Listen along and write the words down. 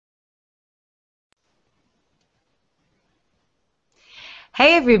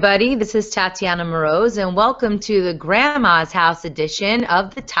Hey everybody, this is Tatiana Moroz and welcome to the Grandma's House edition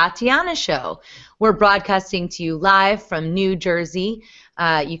of the Tatiana Show. We're broadcasting to you live from New Jersey.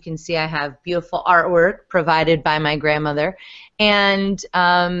 You can see I have beautiful artwork provided by my grandmother, and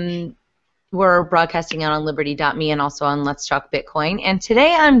we're broadcasting out on Liberty.me and also on Let's Talk Bitcoin. And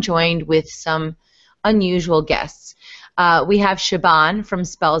today I'm joined with some unusual guests. We have Shaban from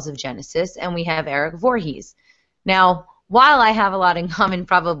Spells of Genesis, and we have Erik Voorhees. Now, while I have a lot in common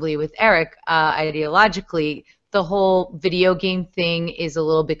probably with Erik, ideologically, the whole video game thing is a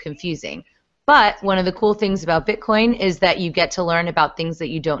little bit confusing. But one of the cool things about Bitcoin is that you get to learn about things that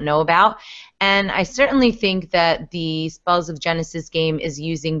you don't know about. And I certainly think that the Spells of Genesis game is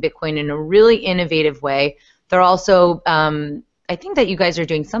using Bitcoin in a really innovative way. They're also, I think that you guys are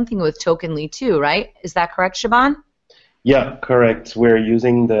doing something with Tokenly too, right? Is that correct, Shaban? Yeah, correct. We're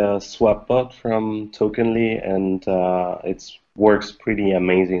using the swap bot from Tokenly, and it works pretty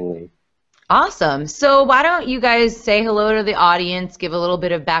amazingly. Awesome. So why don't you guys say hello to the audience, give a little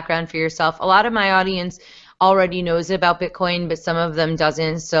bit of background for yourself. A lot of my audience already knows about Bitcoin, but some of them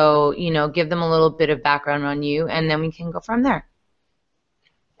doesn't. So, give them a little bit of background on you, and then we can go from there.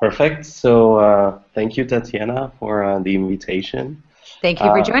 Perfect. So thank you, Tatiana, for the invitation. Thank you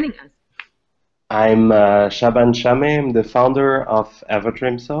for joining us. I'm Shaban Shaame. I'm the founder of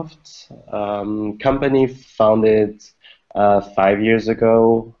Everdreamsoft, company founded 5 years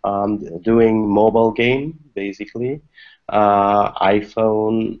ago, doing mobile game, basically,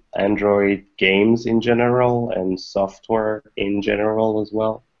 iPhone, Android games in general, and software in general as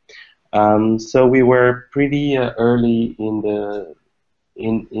well. So we were pretty early in the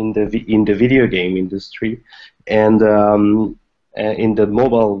video game industry, and in the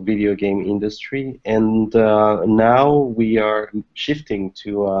mobile video game industry, and now we are shifting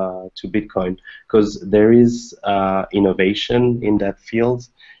to Bitcoin because there is innovation in that field,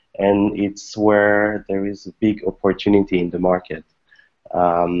 and it's where there is a big opportunity in the market.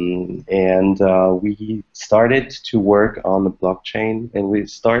 We started to work on the blockchain, and we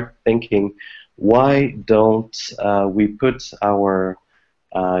start thinking, why don't we put our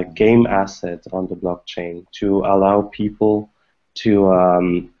game asset on the blockchain to allow people to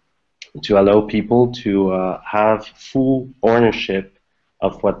have full ownership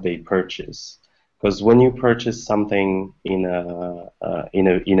of what they purchase. Because when you purchase something in a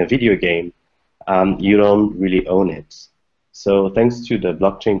video game, you don't really own it. So thanks to the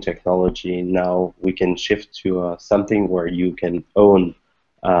blockchain technology, now we can shift to something where you can own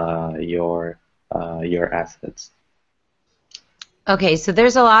your assets. Okay, so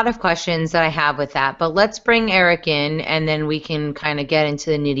there's a lot of questions that I have with that, but let's bring Erik in, and then we can kind of get into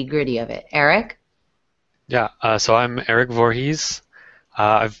the nitty-gritty of it. Erik? Yeah, so I'm Erik Voorhees.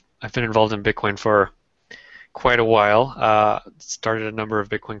 I've been involved in Bitcoin for quite a while. Started a number of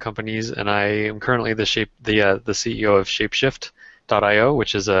Bitcoin companies, and I am currently the CEO of Shapeshift.io,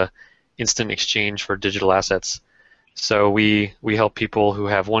 which is a instant exchange for digital assets. So we help people who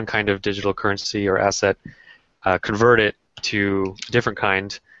have one kind of digital currency or asset convert it to a different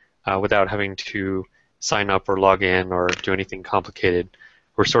kind without having to sign up or log in or do anything complicated.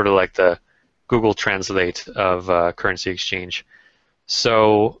 We're sort of like the Google Translate of currency exchange.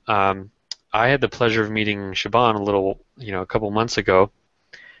 So I had the pleasure of meeting Shaban a couple months ago,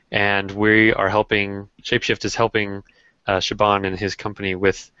 and we are helping. Shapeshift is helping Shaban and his company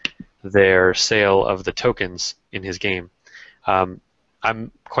with their sale of the tokens in his game. I'm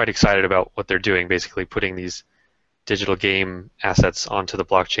quite excited about what they're doing, basically putting these digital game assets onto the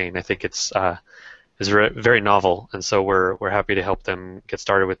blockchain. I think it's very novel, and so we're happy to help them get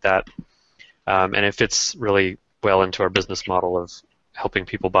started with that. And it fits really well into our business model of helping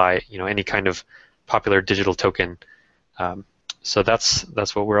people buy any kind of popular digital token. So that's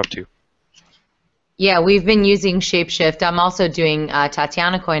what we're up to. Yeah, we've been using Shapeshift. I'm also doing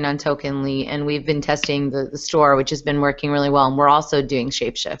Tatiana Coin on Tokenly, and we've been testing the store, which has been working really well, and we're also doing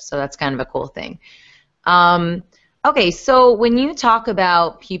Shapeshift, so that's kind of a cool thing. Okay, so when you talk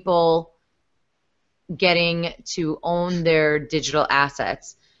about people getting to own their digital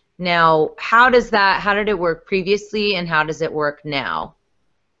assets, now how did it work previously, and how does it work now?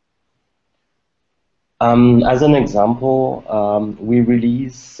 As an example, we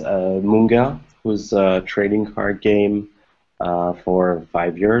release Munga, who's a trading card game for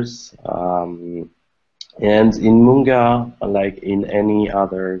 5 years. And in Munga, like in any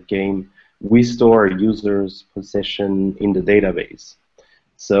other game, we store users' possession in the database.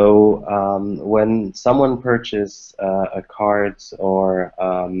 So when someone purchases a card or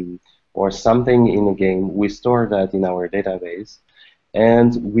something in a game, we store that in our database,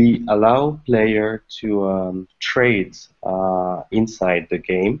 and we allow player to trade inside the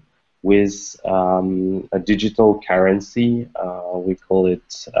game with a digital currency. We call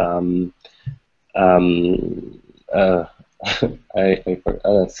it um, uh,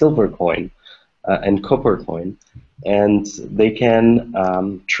 silver coin and copper coin, and they can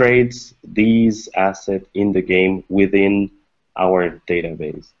trade these assets in the game within our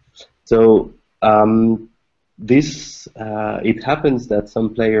database. So it happens that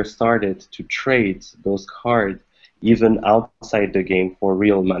some players started to trade those cards even outside the game for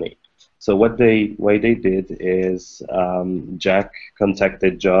real money. So what they did is Jack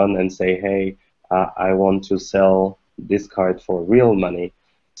contacted John and say, hey, I want to sell this card for real money.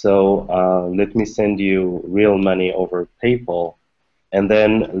 So let me send you real money over PayPal, and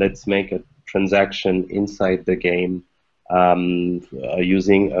then let's make a transaction inside the game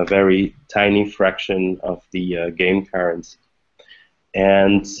using a very tiny fraction of the game currency.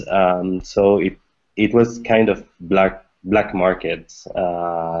 And so it was kind of black market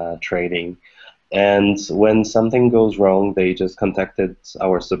trading. And when something goes wrong, they just contacted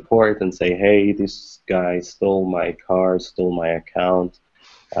our support and say, hey, this guy stole my car, stole my account.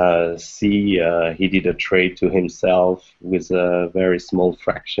 He did a trade to himself with a very small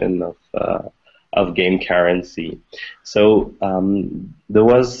fraction of game currency. So there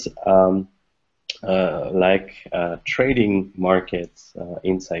was trading markets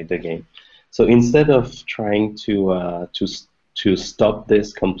inside the game. So instead of trying to stop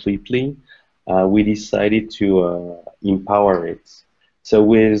this completely, we decided to empower it. So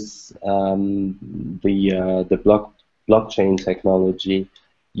with the blockchain technology,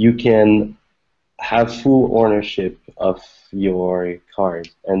 you can have full ownership of your card,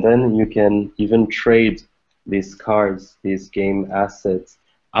 and then you can even trade these cards, these game assets,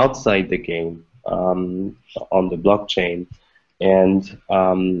 outside the game on the blockchain, and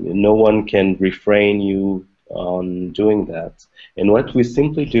no one can refrain you on doing that. And what we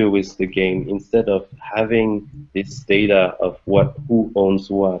simply do with the game, instead of having this data of who owns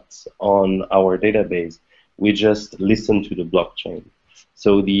what on our database, we just listen to the blockchain.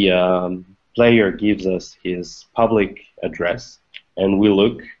 So the player gives us his public address, and we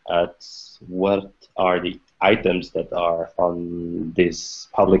look at what are the items that are on this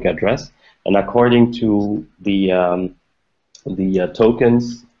public address, and according to the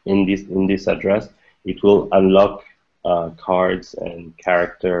tokens in this address, it will unlock cards and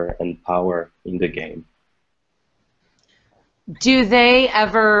character and power in the game. Do they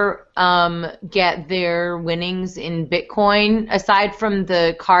ever get their winnings in Bitcoin? Aside from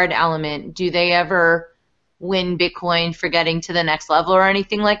the card element, do they ever win Bitcoin for getting to the next level or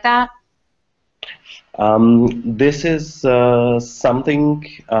anything like that? This is something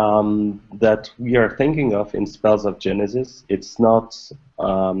that we are thinking of in Spells of Genesis. It's not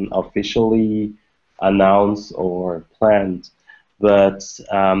officially announced or planned, but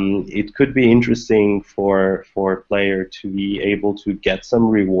it could be interesting for a player to be able to get some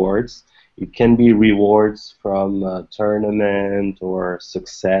rewards. It can be rewards from a tournament or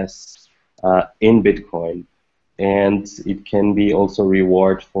success in Bitcoin, and it can be also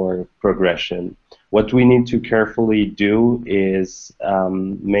reward for progression. What we need to carefully do is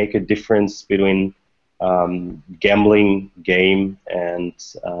make a difference between gambling game and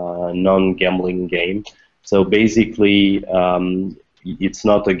non-gambling game. So basically, it's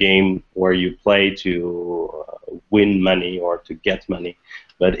not a game where you play to win money or to get money,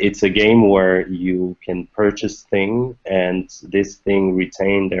 but it's a game where you can purchase things and this thing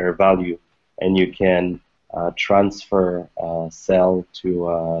retain their value, and you can transfer, sell to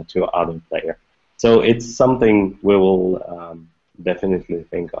other player. So it's something we will definitely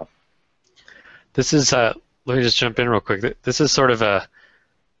think of. This is, let me just jump in real quick. This is sort of a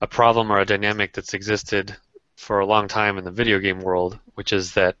problem or a dynamic that's existed for a long time in the video game world, which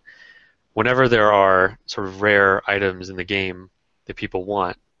is that whenever there are sort of rare items in the game that people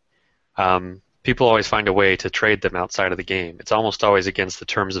want, people always find a way to trade them outside of the game. It's almost always against the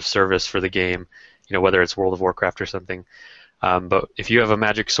terms of service for the game, you know, whether it's World of Warcraft or something. But if you have a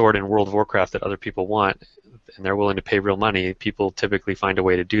magic sword in World of Warcraft that other people want, and they're willing to pay real money, people typically find a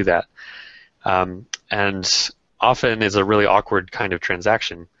way to do that. And often is a really awkward kind of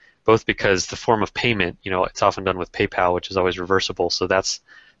transaction, both because the form of payment, you know, it's often done with PayPal, which is always reversible, so that's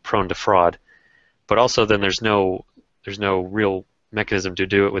prone to fraud. But also then there's no real mechanism to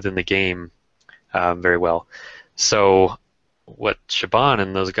do it within the game very well. So what Shaban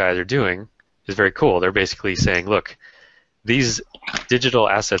and those guys are doing is very cool. They're basically saying, look, these digital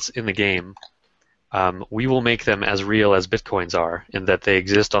assets in the game, we will make them as real as Bitcoins are, in that they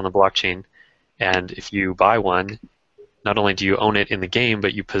exist on the blockchain, and if you buy one, not only do you own it in the game,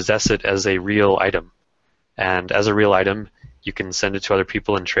 but you possess it as a real item. And as a real item, you can send it to other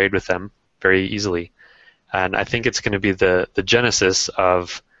people and trade with them very easily. And I think it's going to be the genesis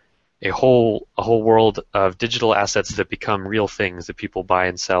of a whole world of digital assets that become real things that people buy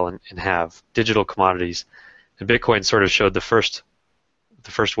and sell and have, digital commodities. And Bitcoin sort of showed the first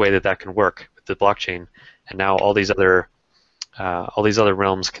way that can work with the blockchain. And now all these other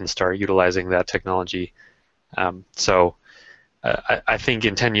realms can start utilizing that technology. So I think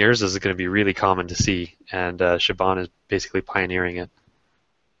in 10 years this is going to be really common to see, and Shaban is basically pioneering it.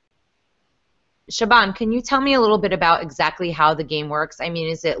 Shaban, can you tell me a little bit about exactly how the game works? I mean,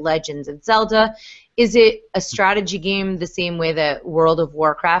 is it Legends of Zelda? Is it a strategy game the same way that World of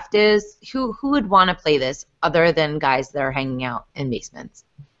Warcraft is? Who would want to play this other than guys that are hanging out in basements?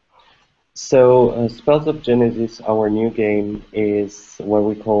 So, Spells of Genesis, our new game, is what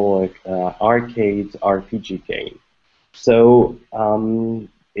we call arcade RPG game. So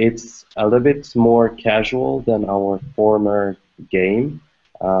it's a little bit more casual than our former game,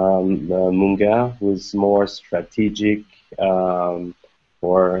 Munga, was more strategic, or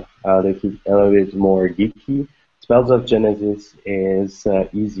a little bit more geeky. Spells of Genesis is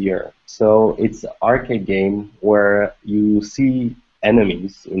easier. So it's an arcade game where you see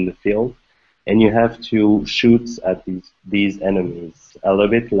enemies in the field, and you have to shoot at these enemies, a little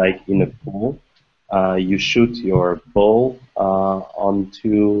bit like in a pool. You shoot your ball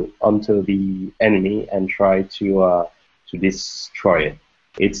onto the enemy and try to destroy it.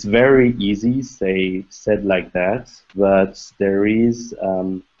 It's very easy, said like that, but there is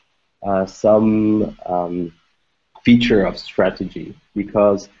some feature of strategy,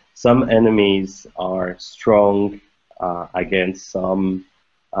 because some enemies are strong against some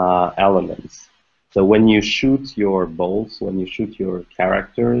elements. So when you shoot your balls, when you shoot your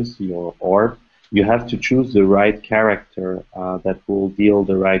characters, your orb, you have to choose the right character that will deal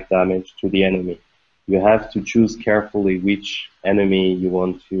the right damage to the enemy. You have to choose carefully which enemy you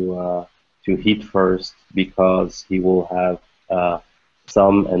want to hit first, because he will have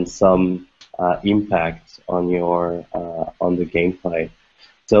some impact on your on the gameplay.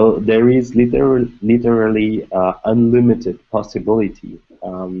 So there is literally unlimited possibility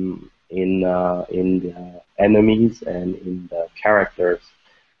in the enemies and in the characters.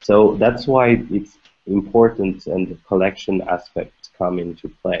 So that's why it's important, and the collection aspects come into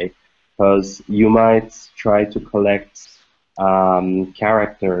play, because you might try to collect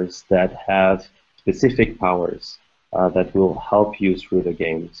characters that have specific powers that will help you through the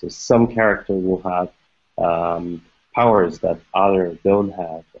game. So some character will have powers that others don't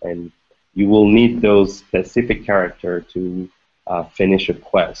have, and you will need those specific character to finish a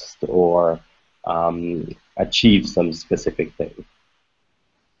quest or achieve some specific thing.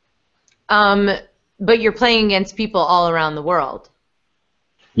 But you're playing against people all around the world.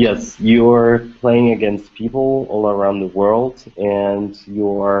 Yes, you're playing against people all around the world, and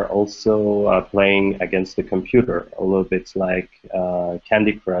you're also playing against the computer, a little bit like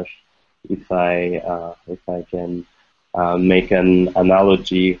Candy Crush, if I can make an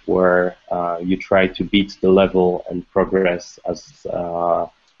analogy, where you try to beat the level and progress as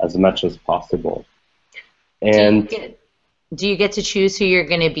much as possible. And do you get to choose who you're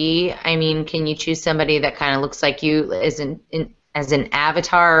going to be? I mean, can you choose somebody that kind of looks like you as an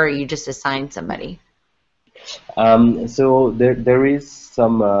avatar, or you just assign somebody? So there is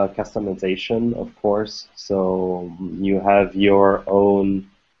some customization, of course. So you have your own,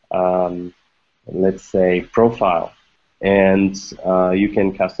 let's say, profile, and you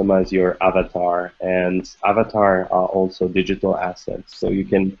can customize your avatar. And avatar are also digital assets, so you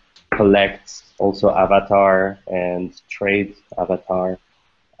can collect also avatar and trade avatar.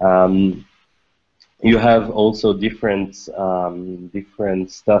 You have also different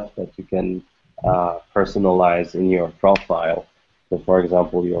stuff that you can personalize in your profile. So, for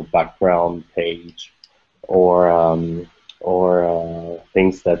example, your background page, or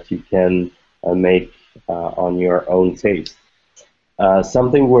things that you can make on your own taste.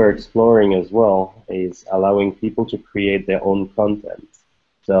 Something we're exploring as well is allowing people to create their own content.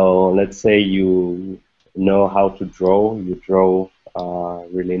 So let's say you know how to draw, you draw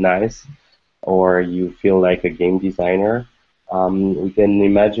really nice, or you feel like a game designer. We can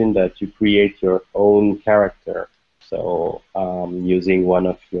imagine that you create your own character, so using one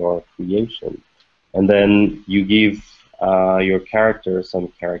of your creations, and then you give your character some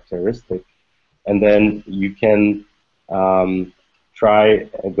characteristic, and then you can go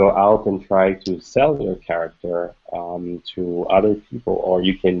out and try to sell your character to other people, or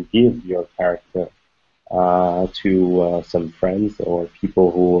you can give your character to some friends or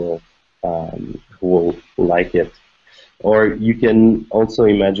people who will like it. Or you can also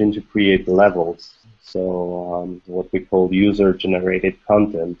imagine to create levels. So what we call user-generated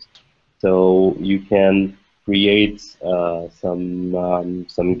content. So you can create some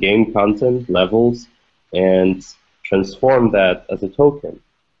game content levels and transform that as a token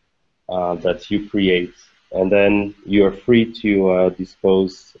that you create, and then you're free to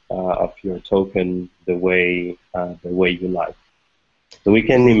dispose of your token the way you like. So we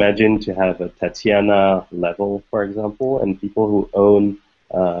can imagine to have a Tatiana level, for example, and people who own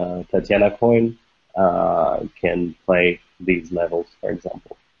Tatiana coin can play these levels, for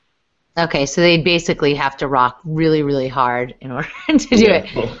example. Okay, so they'd basically have to rock really, really hard in order to do Yeah.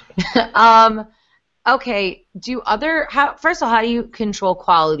 it. Okay, first of all, how do you control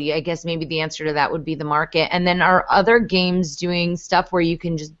quality? I guess maybe the answer to that would be the market. And then are other games doing stuff where you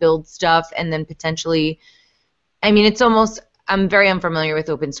can just build stuff and then potentially, I mean, I'm very unfamiliar with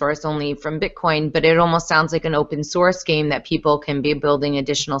open source only from Bitcoin, but it almost sounds like an open source game that people can be building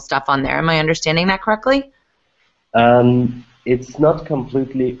additional stuff on there. Am I understanding that correctly? It's not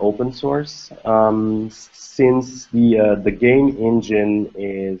completely open source, since the game engine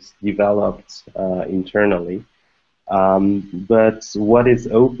is developed internally. But what is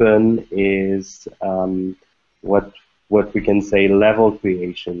open is what we can say level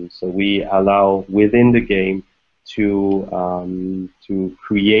creation. So we allow within the game to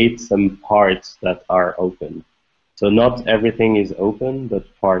create some parts that are open. So not everything is open, but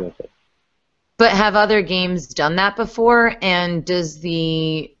part of it. But have other games done that before? And does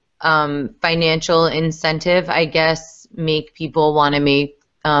the financial incentive, I guess, make people want to make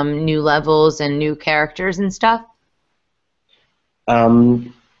new levels and new characters and stuff?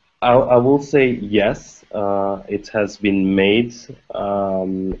 I will say yes. It has been made,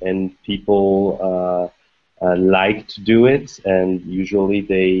 and people like to do it, and usually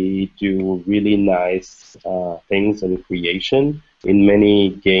they do really nice things and creation. In many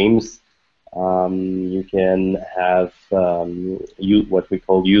games, you can have what we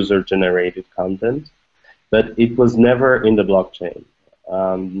call user-generated content, but it was never in the blockchain,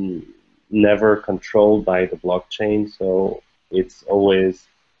 never controlled by the blockchain, so it's always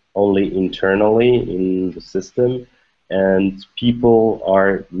only internally in the system, and people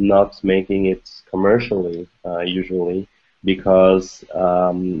are not making it commercially usually because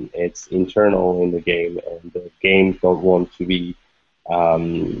it's internal in the game, and the game don't want to be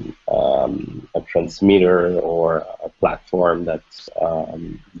a transmitter or a platform that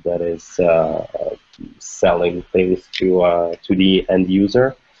is selling things to the end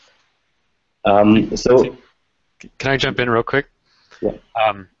user. So, can I jump in real quick? Yeah.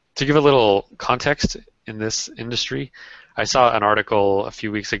 To give a little context in this industry, I saw an article a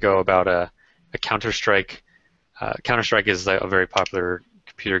few weeks ago about a Counter-Strike. Counter-Strike is a very popular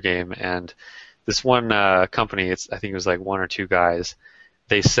computer game, and this one company, I think it was like one or two guys,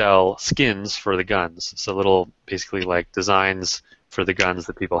 they sell skins for the guns. So little, basically like designs for the guns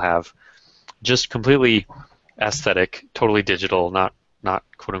that people have. Just completely aesthetic, totally digital, not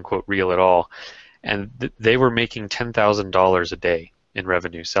quote unquote real at all. And they were making $10,000 a day in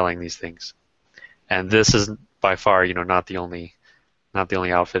revenue selling these things. And this is by far, not the only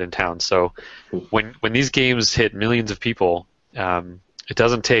outfit in town. So when these games hit millions of people, it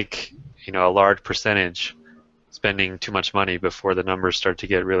doesn't take a large percentage spending too much money before the numbers start to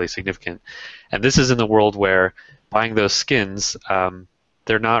get really significant. And this is in the world where buying those skins,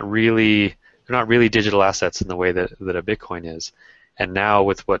 they're not really digital assets in the way that a Bitcoin is. And now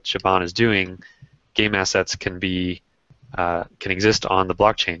with what Shaban is doing, game assets can exist on the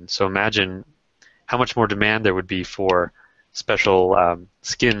blockchain. So imagine how much more demand there would be for special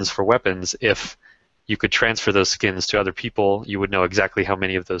skins for weapons if you could transfer those skins to other people. You would know exactly how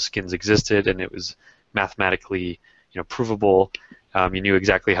many of those skins existed, and it was mathematically provable. You knew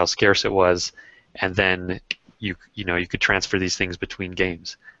exactly how scarce it was, and then you could transfer these things between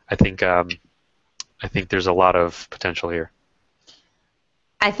games. I think there's a lot of potential here.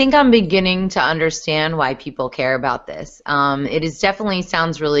 I think I'm beginning to understand why people care about this. It definitely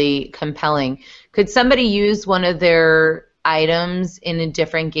sounds really compelling. Could somebody use one of their items in a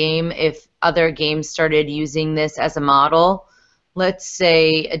different game if other games started using this as a model? Let's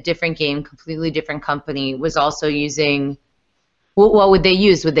say a different game, completely different company, was also using, what would they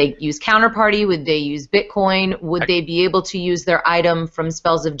use? Would they use Counterparty? Would they use Bitcoin? Would they be able to use their item from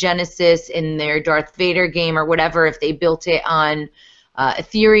Spells of Genesis in their Darth Vader game or whatever if they built it on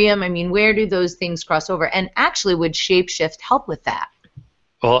Ethereum? I mean, where do those things cross over? And actually, would Shapeshift help with that?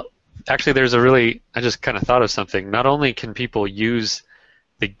 Well, actually, I just kind of thought of something. Not only can people use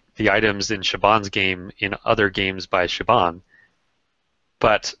the items in Shaban's game in other games by Shaban,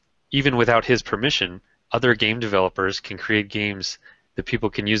 but even without his permission, other game developers can create games that people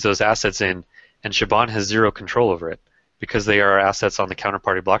can use those assets in, and Shaban has zero control over it because they are assets on the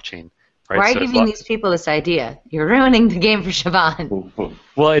counterparty blockchain, right? Why are So you giving these people this idea? You're ruining the game for Shaban.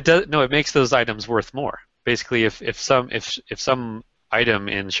 well, it does no, it makes those items worth more. Basically, if some item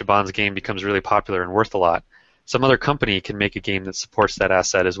in Shaban's game becomes really popular and worth a lot, some other company can make a game that supports that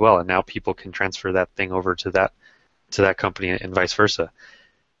asset as well, and now people can transfer that thing over to that company and vice versa.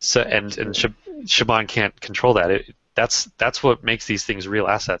 So and Shaban can't control that. That's what makes these things real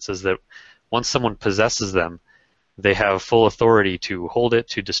assets, is that once someone possesses them, they have full authority to hold it,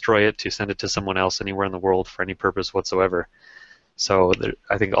 to destroy it, to send it to someone else anywhere in the world for any purpose whatsoever. So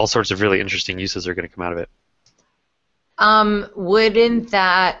I think all sorts of really interesting uses are going to come out of it. Wouldn't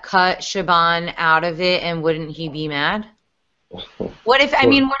that cut Shaban out of it, and wouldn't he be mad? What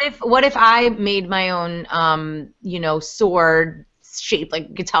if what if I made my own sword shaped like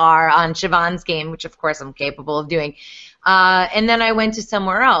a guitar on Shaban's game, which of course I'm capable of doing, and then I went to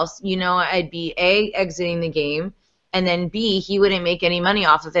somewhere else? I'd be A, exiting the game, and then B, he wouldn't make any money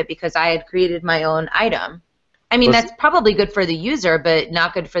off of it because I had created my own item. I mean, that's probably good for the user, but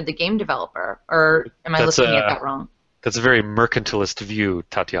not good for the game developer. Or am I looking at that wrong? That's a very mercantilist view,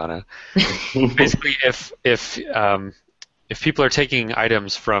 Tatiana. Basically, if people are taking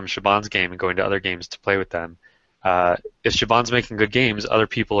items from Shaban's game and going to other games to play with them, if Shaban's making good games, other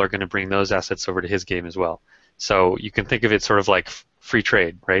people are going to bring those assets over to his game as well. So you can think of it sort of like free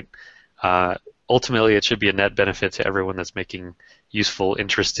trade, right? Ultimately, it should be a net benefit to everyone that's making useful,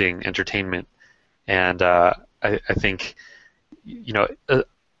 interesting entertainment. And I think,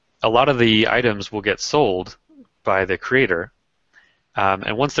 a lot of the items will get sold by the creator,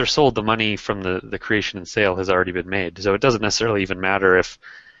 and once they're sold, the money from the creation and sale has already been made. So it doesn't necessarily even matter if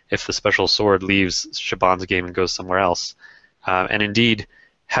the special sword leaves Shaban's game and goes somewhere else. And indeed,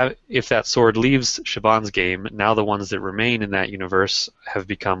 if that sword leaves Shaban's game, now the ones that remain in that universe have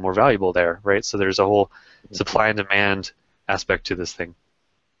become more valuable there, right? So there's a whole supply and demand aspect to this thing.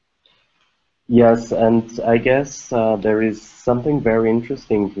 Yes, and I guess there is something very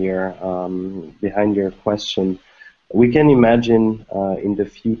interesting here behind your question. We can imagine in the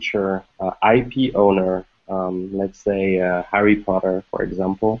future IP owner, let's say Harry Potter, for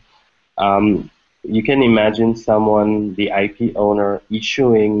example. You can imagine someone, the IP owner,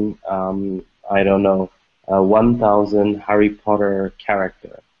 issuing, I don't know, 1,000 Harry Potter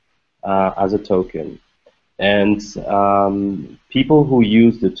character as a token. And people who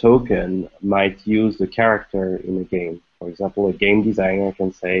use the token might use the character in a game. For example, a game designer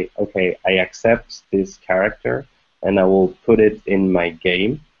can say, okay, I accept this character and I will put it in my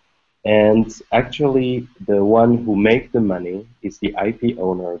game. And actually, the one who makes the money is the IP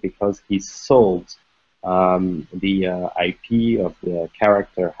owner, because he sold the IP of the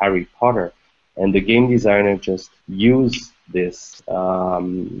character Harry Potter, and the game designer just used this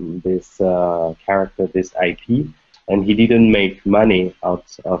character, this IP, and he didn't make money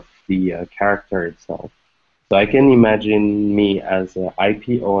out of the character itself. So I can imagine me as an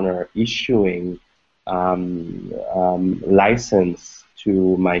IP owner issuing license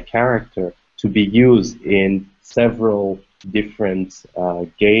to my character to be used in several different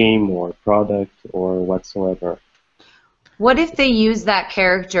game or product or whatsoever. What if they use that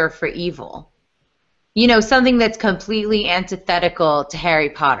character for evil? Something that's completely antithetical to Harry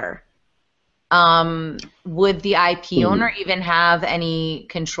Potter. Would the IP owner even have any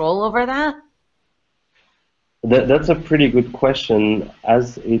control over that? That's a pretty good question.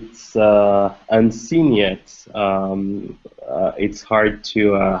 As it's unseen yet, it's hard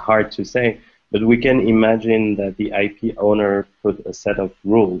to say. But we can imagine that the IP owner put a set of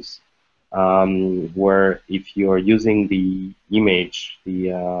rules where if you are using the image,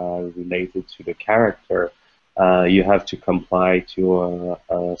 related to the character, you have to comply to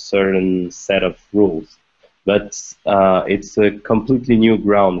a certain set of rules. But it's a completely new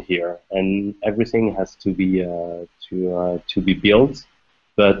ground here, and everything has to be built.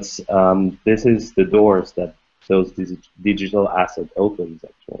 But this is the doors that those digital assets opens,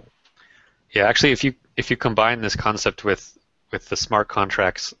 actually. Yeah, actually, if you combine this concept with the smart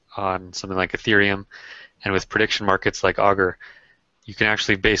contracts on something like Ethereum, and with prediction markets like Augur, you can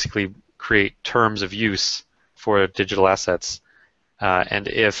actually basically create terms of use for digital assets. And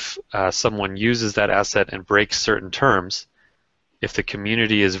if someone uses that asset and breaks certain terms, if the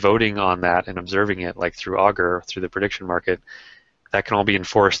community is voting on that and observing it, like through Augur or through the prediction market, that can all be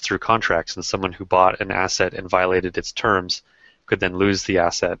enforced through contracts. And someone who bought an asset and violated its terms could then lose the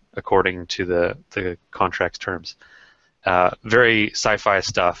asset according to the contract's terms. Very sci-fi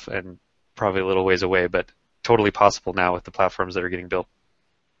stuff, and probably a little ways away, but totally possible now with the platforms that are getting built.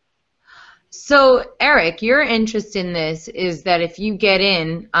 So, Erik, your interest in this is that if you get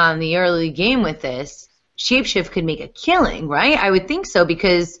in on the early game with this, Shapeshift could make a killing, right? I would think so,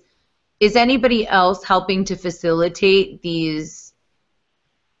 because is anybody else helping to facilitate these,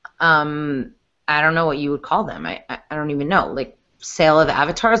 I don't know what you would call them. I don't even know. Like sale of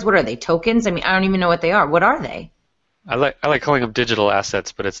avatars? What are they? Tokens? I mean, I don't even know what they are. What are they? I like calling them digital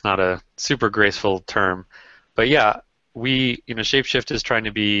assets, but it's not a super graceful term. But yeah, Shapeshift is trying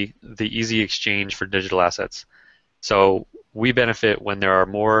to be the easy exchange for digital assets. So we benefit when there are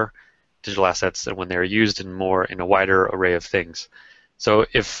more digital assets and when they're used in a wider array of things. So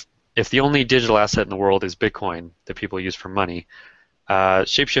if the only digital asset in the world is Bitcoin that people use for money,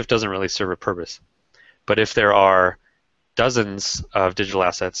 Shapeshift doesn't really serve a purpose. But if there are dozens of digital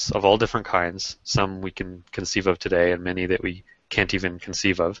assets of all different kinds, some we can conceive of today and many that we can't even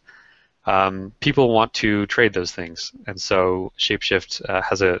conceive of, people want to trade those things, and so Shapeshift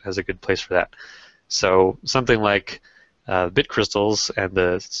has a good place for that. So something like bit crystals and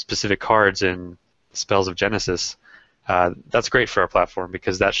the specific cards in Spells of Genesis, that's great for our platform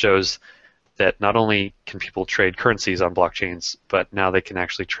because that shows that not only can people trade currencies on blockchains, but now they can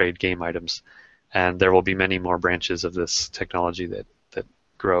actually trade game items. And there will be many more branches of this technology that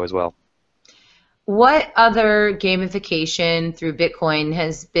grow as well. What other gamification through Bitcoin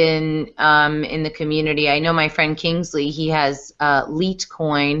has been in the community? I know my friend Kingsley, he has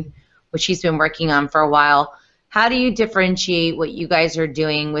Leetcoin, which he's been working on for a while. How do you differentiate what you guys are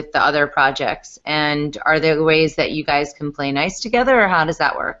doing with the other projects? And are there ways that you guys can play nice together, or how does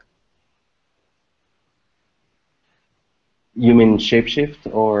that work? You mean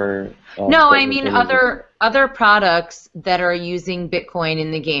Shapeshift or? No, I mean other products that are using Bitcoin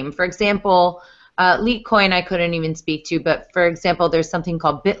in the game. For example, Leetcoin I couldn't even speak to, but for example, there's something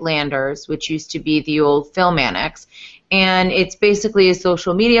called Bitlanders, which used to be the old Filmanics, and it's basically a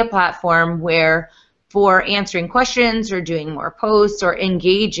social media platform where for answering questions or doing more posts or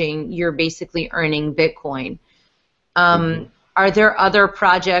engaging, you're basically earning Bitcoin. Are there other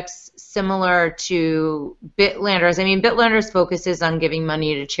projects similar to Bitlanders? I mean, Bitlanders focuses on giving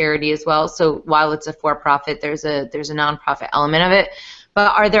money to charity as well. So while it's a for-profit, there's a nonprofit element of it.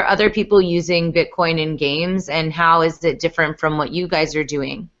 But are there other people using Bitcoin in games, and how is it different from what you guys are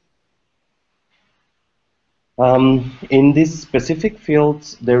doing? In this specific field,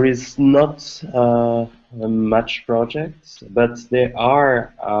 there is not much projects, but there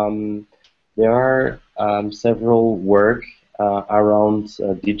are several work around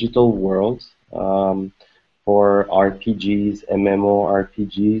digital world for RPGs,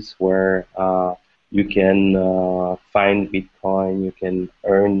 MMORPGs, where you can find Bitcoin, you can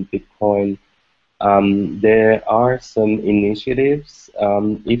earn Bitcoin. There are some initiatives.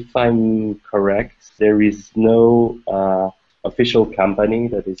 If I'm correct, there is no official company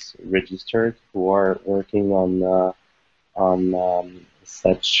that is registered who are working on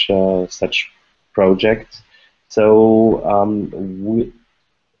such project. So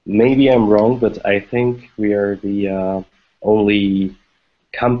maybe I'm wrong, but I think we are the only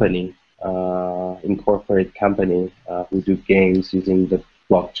company, incorporated company, who do games using the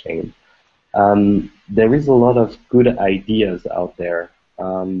blockchain. There is a lot of good ideas out there.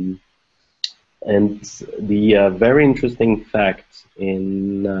 And the very interesting fact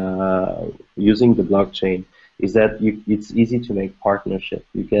in using the blockchain is that it's easy to make partnership.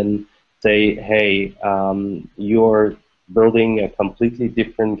 You can say, hey, you're building a completely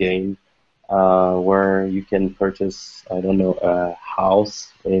different game where you can purchase, I don't know, a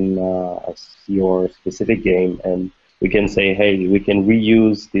house in your specific game, and we can say, hey, we can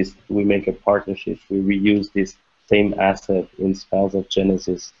reuse this, we make a partnership, we reuse this same asset in Spells of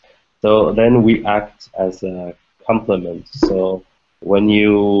Genesis. So then we act as a complement. So when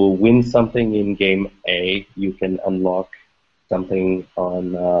you win something in game A, you can unlock something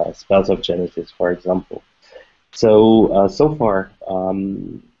on Spells of Genesis, for example. So so far,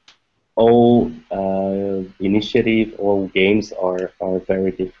 all initiative, all games are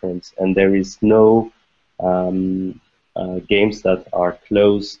very different, and there is no games that are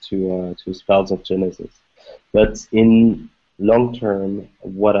close to Spells of Genesis. But in long term,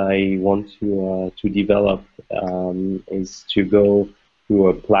 what I want to develop is to go to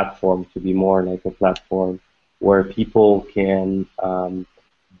a platform, to be more like a platform where people can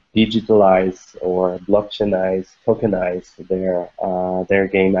digitalize or blockchainize, tokenize their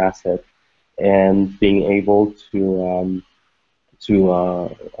game asset, and being able to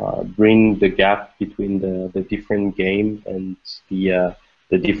bring the gap between the different game and the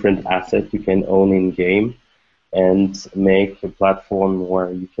different assets you can own in game, and make a platform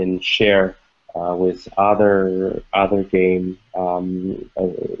where you can share with other game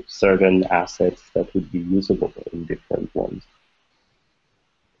certain assets that would be usable in different ones.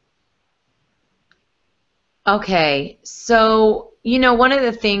 Okay, so one of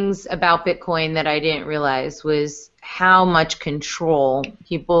the things about Bitcoin that I didn't realize was how much control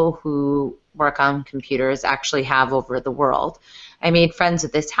people who work on computers actually have over the world. I made friends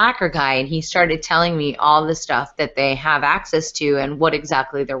with this hacker guy, and he started telling me all the stuff that they have access to and what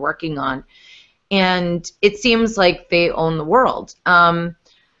exactly they're working on. And it seems like they own the world. One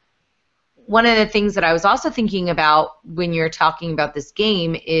of the things that I was also thinking about when you're talking about this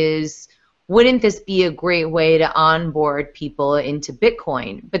game is, wouldn't this be a great way to onboard people into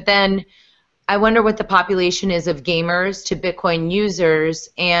Bitcoin? But then I wonder what the population is of gamers to Bitcoin users,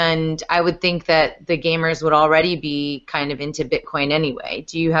 and I would think that the gamers would already be kind of into Bitcoin anyway.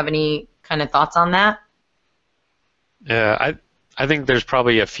 Do you have any kind of thoughts on that? Yeah, I think there's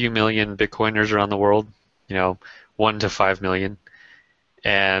probably a few million Bitcoiners around the world, 1 to 5 million,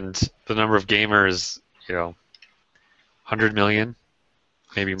 and the number of gamers, 100 million,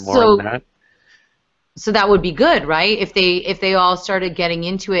 maybe more than that. So that would be good, right? If they all started getting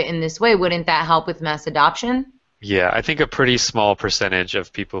into it in this way, wouldn't that help with mass adoption? Yeah, I think a pretty small percentage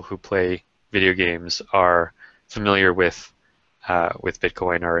of people who play video games are familiar with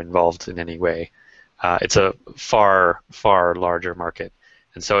Bitcoin, or involved in any way. It's a far, far larger market,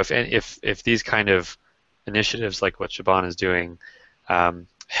 and so if these kind of initiatives like what Shaban is doing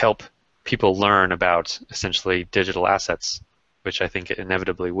help people learn about essentially digital assets, which I think it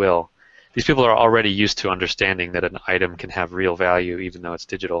inevitably will. These people are already used to understanding that an item can have real value even though it's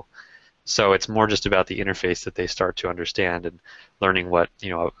digital. So it's more just about the interface that they start to understand, and learning what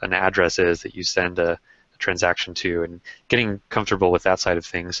an address is that you send a transaction to, and getting comfortable with that side of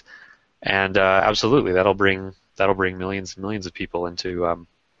things. And absolutely, that'll bring millions and millions of people into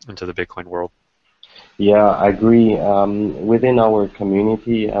the Bitcoin world. Yeah, I agree. Within our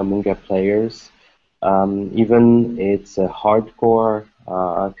community, Munga players, even it's a hardcore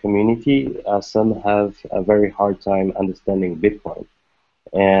community, some have a very hard time understanding Bitcoin.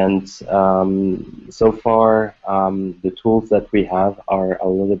 And so far, the tools that we have are a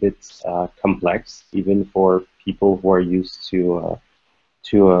little bit complex, even for people who are used to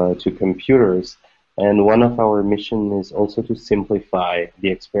computers. And one of our mission is also to simplify the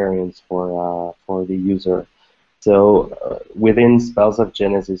experience for the user. So within Spells of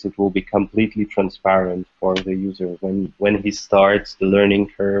Genesis, it will be completely transparent for the user when he starts the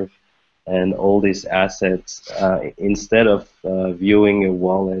learning curve and all these assets. Instead of viewing a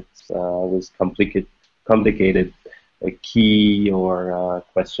wallet with complicated key, or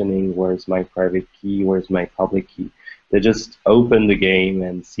questioning where's my private key, where's my public key. They just open the game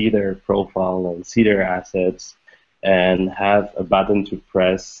and see their profile and see their assets, and have a button to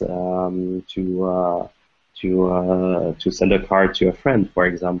press to send a card to a friend, for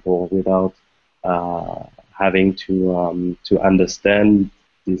example, without having to understand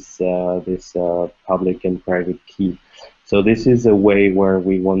this public and private key. So this is a way where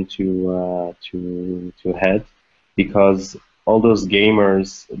we want to head, because all those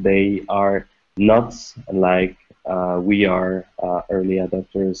gamers, they are not like we are early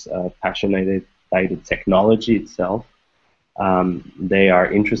adopters, passionate by the technology itself. They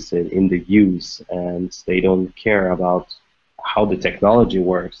are interested in the use, and they don't care about how the technology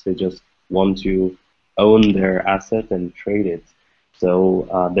works. They just want to own their asset and trade it.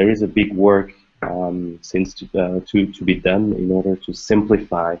 So there is a big work to be done in order to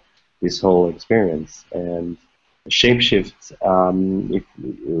simplify this whole experience. And Shapeshift, if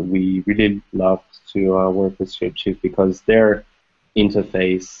we really love to work with Shapeshift, because their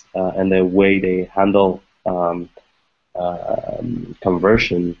interface and the way they handle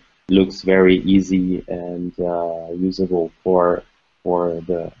conversion looks very easy and usable for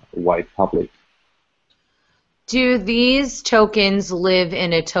the wide public. Do these tokens live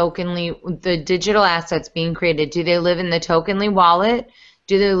in a Tokenly, the digital assets being created, do they live in the Tokenly wallet?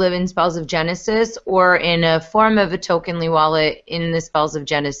 Do they live in Spells of Genesis, or in a form of a Tokenly wallet in the Spells of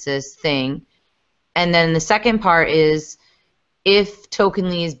Genesis thing? And then the second part is, if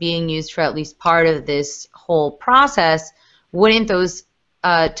Tokenly is being used for at least part of this whole process, wouldn't those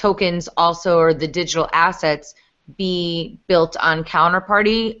tokens also, or the digital assets, be built on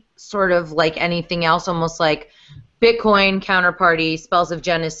counterparty, sort of like anything else, almost like Bitcoin, counterparty, Spells of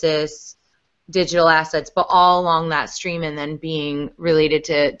Genesis, digital assets, but all along that stream and then being related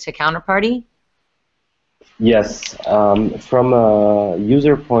to counterparty? Yes, from a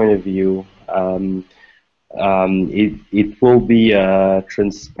user point of view, it will be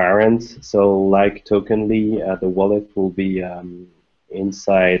transparent. So like Tokenly, the wallet will be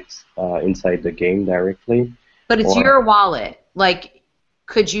inside inside the game directly. But it's your wallet. Like,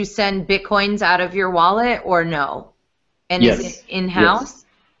 could you send Bitcoins out of your wallet or no? And yes, is it in-house?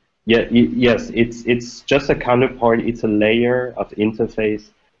 Yes. Yes, it's just a counterparty. It's a layer of interface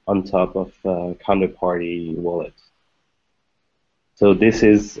on top of counterparty wallet. So this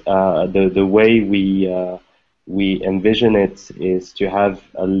is the way we envision it is to have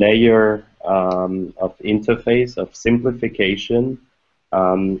a layer of interface of simplification,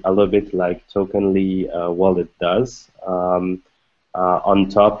 a little bit like Tokenly wallet does, on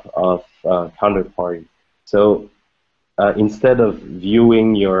top of counterparty. So instead of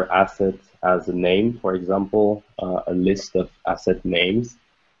viewing your asset as a name, for example, a list of asset names,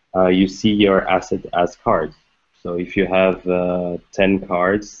 you see your asset as cards. So if you have 10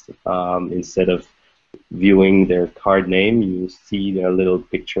 cards, instead of viewing their card name, you see their little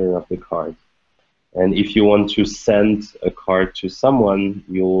picture of the card. And if you want to send a card to someone,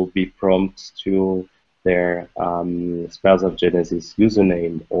 you'll be prompted to their Spells of Genesis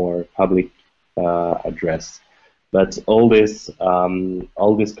username or public address. But all this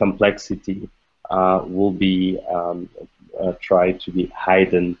complexity will be tried to be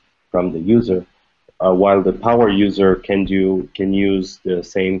hidden from the user, while the power user can use the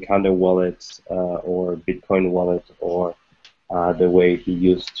same counter wallet or Bitcoin wallet or the way he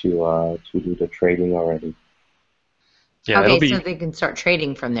used to do the trading already. Yeah, okay, so they can start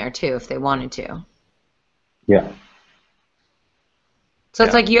trading from there too if they wanted to. Yeah. So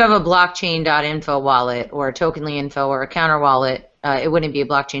it's like you have a blockchain.info wallet or a Tokenly info or a counter wallet. It wouldn't be a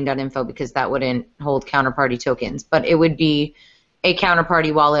blockchain.info because that wouldn't hold counterparty tokens, but it would be a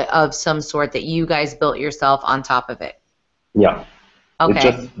counterparty wallet of some sort that you guys built yourself on top of it. Yeah. Okay.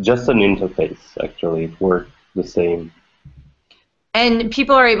 It's just an interface, actually. It works the same. And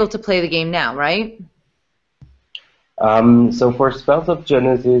people are able to play the game now, right? So for Spells of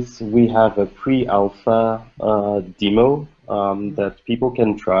Genesis, we have a pre-alpha demo that people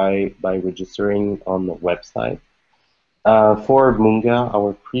can try by registering on the website. For Munga,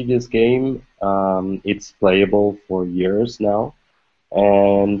 our previous game, it's playable for years now,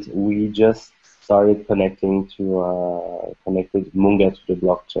 and we just started connected Munga to the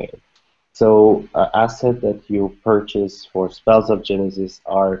blockchain. So assets that you purchase for Spells of Genesis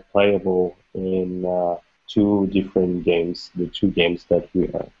are playable in two different games, the two games that we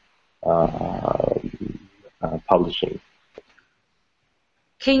are publishing.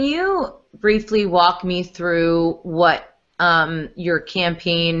 Can you briefly walk me through what your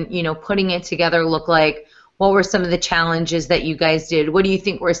campaign, putting it together looked like? What were some of the challenges that you guys did? What do you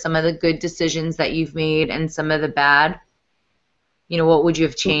think were some of the good decisions that you've made and some of the bad? What would you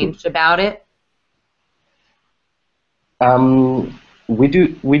have changed about it? We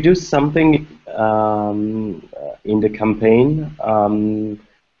do something in the campaign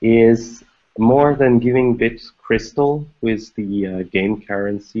is more than giving Bit Crystal with the game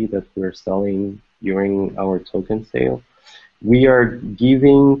currency that we're selling during our token sale. We are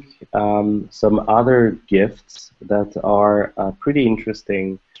giving some other gifts that are pretty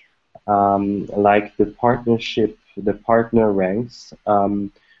interesting, like the partnership, the partner ranks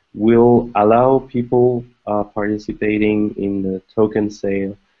will allow people participating in the token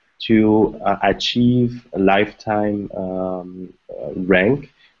sale to achieve a lifetime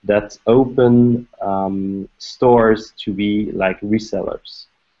rank that open stores to be like resellers.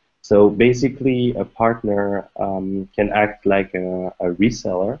 So basically, a partner can act like a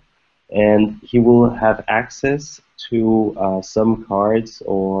reseller, and he will have access to some cards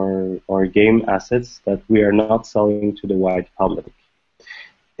or game assets that we are not selling to the wide public.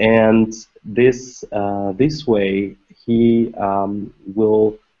 And this way, he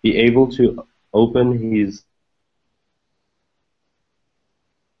will be able to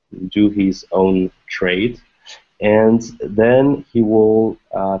do his own trade, and then he will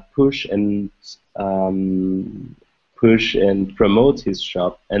push and promote his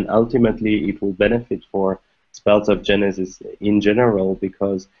shop, and ultimately it will benefit for Spells of Genesis in general,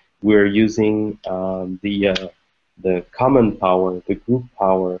 because we're using the common power, the group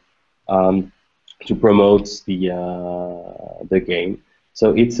power, to promote the game.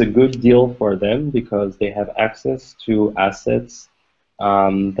 So it's a good deal for them because they have access to assets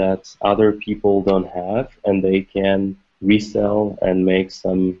that other people don't have, and they can resell and make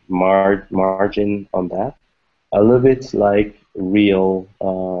some margin on that. A little bit like real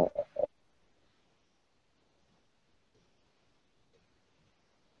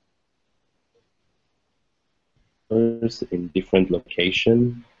in different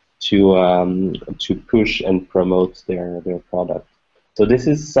locations to push and promote their product. So this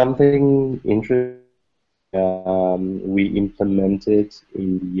is something interesting we implemented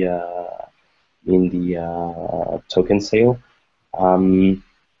in the token sale.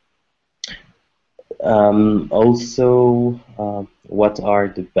 Also, what are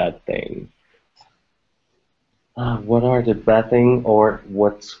the bad things? What are the bad things, or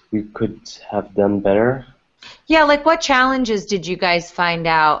what we could have done better? Yeah, like what challenges did you guys find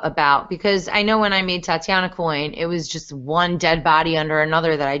out about? Because I know when I made Tatiana coin, it was just one dead body under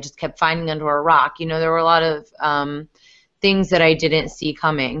another that I just kept finding under a rock. You know, there were a lot of things that I didn't see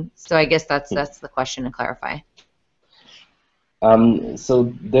coming. So I guess that's the question to clarify.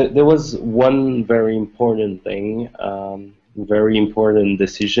 So there was one very important thing, very important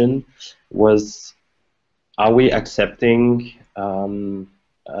decision was, are we accepting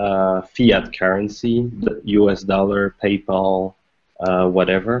fiat currency, the US dollar, PayPal,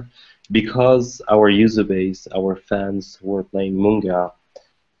 whatever? Because our user base, our fans who are playing Munga,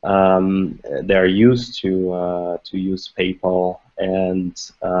 they're used to use PayPal and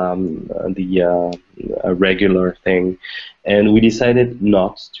a regular thing, and we decided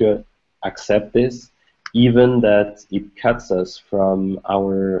not to accept this, even that it cuts us from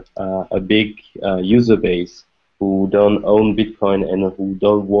our a big user base who don't own Bitcoin and who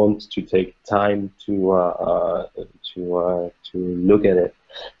don't want to take time to look at it.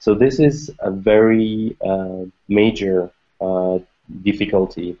 So this is a very major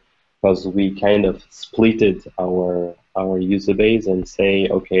difficulty, because we kind of splitted our user base and say,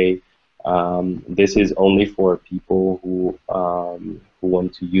 okay, this is only for people who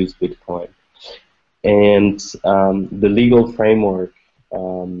want to use Bitcoin. And the legal framework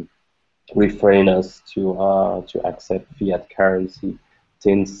refrain us to accept fiat currency,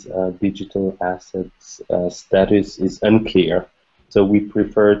 since digital assets status is unclear. So we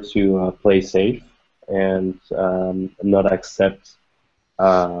prefer to play safe and not accept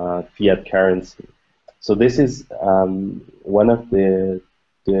fiat currency. So this is one of the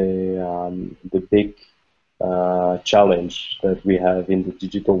big challenge that we have in the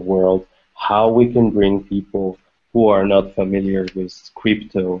digital world, how we can bring people who are not familiar with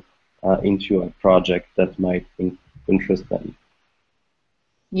crypto into a project that might interest them.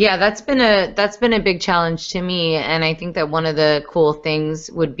 Yeah, that's been a big challenge to me, and I think that one of the cool things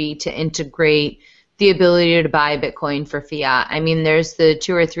would be to integrate the ability to buy Bitcoin for fiat. I mean, there's the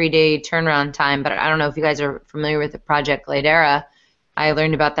 2 or 3 day turnaround time, but I don't know if you guys are familiar with the project Lidera. I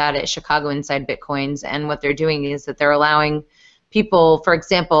learned about that at Chicago Inside Bitcoins, and what they're doing is that they're allowing people, for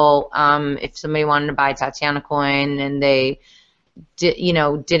example, if somebody wanted to buy Tatiana coin and they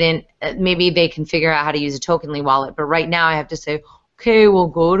didn't, maybe they can figure out how to use a Tokenly wallet, but right now I have to say, okay, well,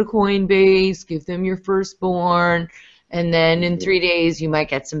 go to Coinbase, give them your firstborn, and then in 3 days you might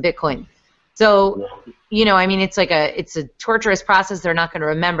get some Bitcoin. So, I mean, it's a torturous process they're not going to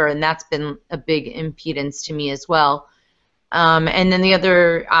remember, and that's been a big impedance to me as well. And then the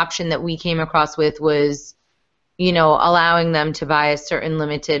other option that we came across with was, allowing them to buy a certain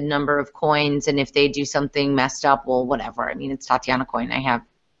limited number of coins, and if they do something messed up, well, whatever. I mean, it's Tatiana coin. I have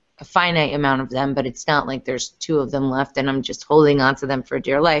a finite amount of them, but it's not like there's 2 of them left and I'm just holding on to them for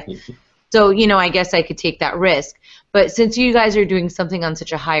dear life. So, I guess I could take that risk. But since you guys are doing something on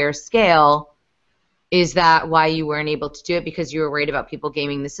such a higher scale, is that why you weren't able to do it? Because you were worried about people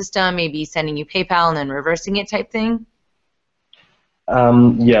gaming the system, maybe sending you PayPal and then reversing it type thing?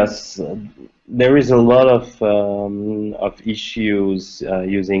 Yes, there is a lot of issues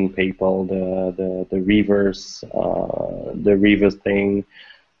using PayPal, the reverse thing,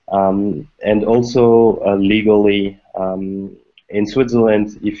 and also legally. In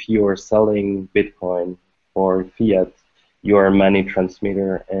Switzerland, if you are selling Bitcoin for fiat, you are a money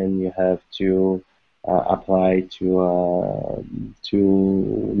transmitter, and you have to apply to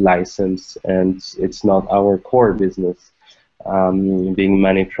license, and it's not our core business, being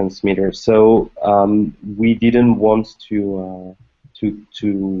money transmitter. So we didn't want to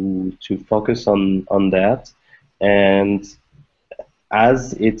focus on that, and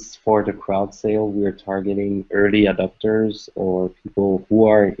as it's for the crowd sale, we're targeting early adopters or people who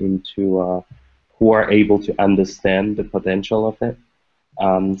are who are able to understand the potential of it.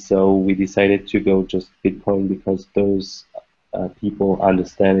 So we decided to go just Bitcoin because those people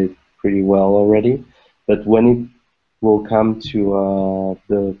understand it pretty well already. But when it will come to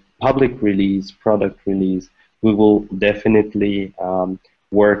the public release, product release, we will definitely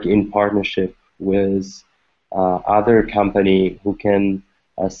work in partnership with other company who can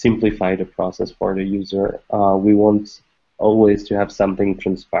simplify the process for the user. We want always to have something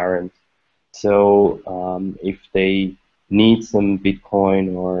transparent. So if they need some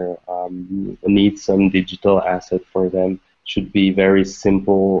Bitcoin or need some digital asset for them, should be very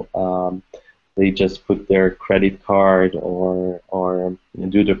simple they just put their credit card or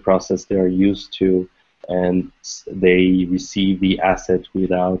do the process they're used to, and they receive the asset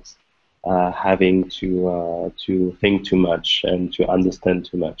without having to think too much and to understand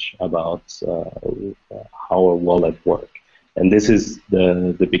too much about how a wallet works. And this is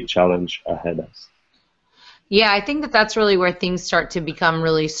the big challenge ahead of us. Yeah, I think that that's really where things start to become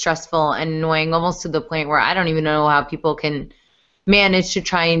really stressful and annoying, almost to the point where I don't even know how people can manage to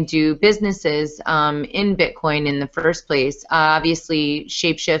try and do businesses in Bitcoin in the first place. Obviously,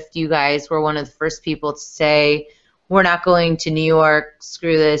 Shapeshift, you guys were one of the first people to say, we're not going to New York,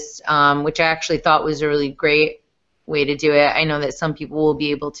 screw this, which I actually thought was a really great way to do it. I know that some people will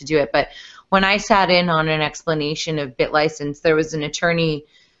be able to do it, but when I sat in on an explanation of BitLicense, there was an attorney,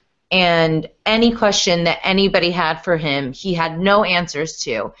 and any question that anybody had for him, he had no answers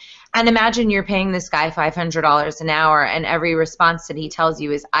to. And imagine you're paying this guy $500 an hour, and every response that he tells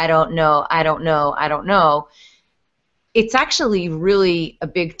you is, I don't know, I don't know, I don't know. It's actually really a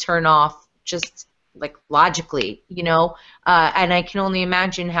big turnoff, just like logically, you know? And I can only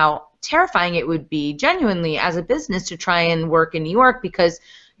imagine how terrifying it would be, genuinely, as a business to try and work in New York, because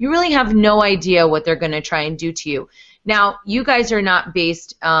you really have no idea what they're going to try and do to you. Now, you guys are not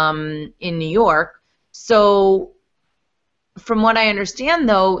based in New York, so from what I understand,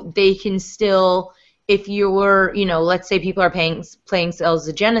 though, they can still, if you were, you know, let's say people are playing Cells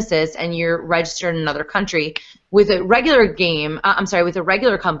of Genesis and you're registered in another country, with a regular game, with a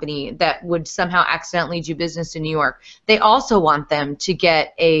regular company that would somehow accidentally do business in New York, they also want them to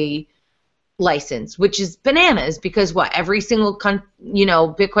get a license, which is bananas, because what, every single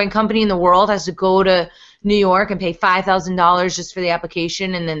Bitcoin company in the world has to go to New York and pay $5,000 just for the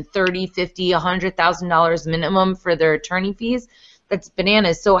application, and then $30, $50, $100,000 minimum for their attorney fees. That's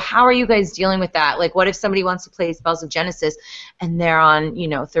bananas. So how are you guys dealing with that? Like, what if somebody wants to play Spells of Genesis and they're on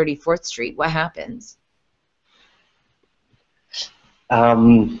 34th Street? What happens?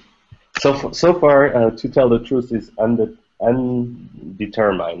 So far, to tell the truth, is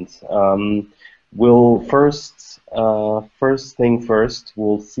undetermined. We'll first thing first,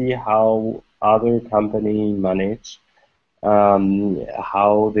 we'll see how other company manage,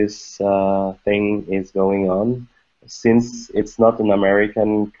 how this thing is going on. Since it's not an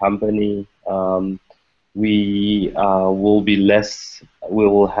American company, we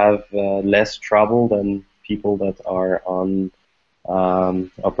will have less trouble than people that are on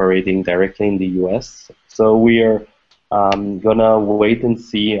operating directly in the US. So we are gonna wait and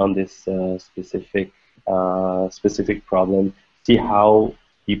see on this specific problem, see how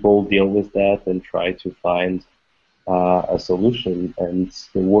people deal with that, and try to find a solution. And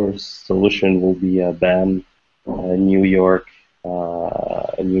the worst solution will be a ban a New York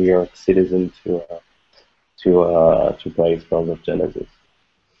citizen to play Spells of Genesis.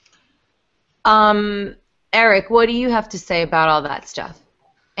 Erik, what do you have to say about all that stuff?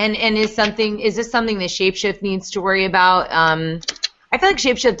 And is this something that Shapeshift needs to worry about? I feel like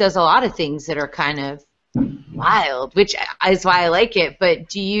Shapeshift does a lot of things that are kind of wild, which is why I like it.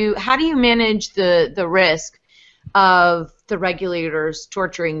 But how do you manage the risk of the regulators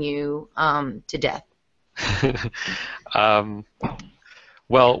torturing you to death?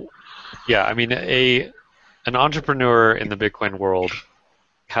 Well, yeah, I mean, an entrepreneur in the Bitcoin world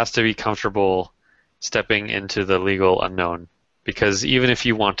has to be comfortable stepping into the legal unknown, because even if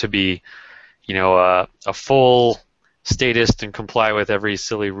you want to be, a full statist and comply with every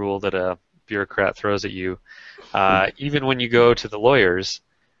silly rule that a bureaucrat throws at you, even when you go to the lawyers,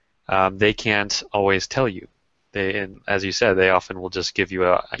 they can't always tell you. And as you said, they often will just give you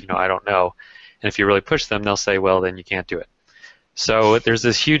I don't know. And if you really push them, they'll say, well, then you can't do it. So there's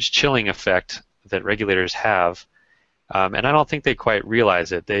this huge chilling effect that regulators have, and I don't think they quite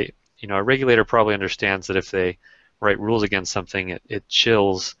realize it. A regulator probably understands that if they write rules against something, it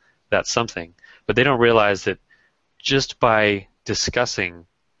chills that something. But they don't realize that just by discussing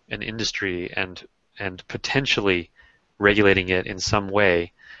an industry and potentially regulating it in some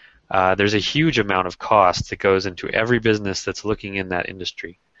way, there's a huge amount of cost that goes into every business that's looking in that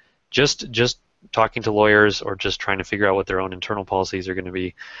industry. Just talking to lawyers, or just trying to figure out what their own internal policies are going to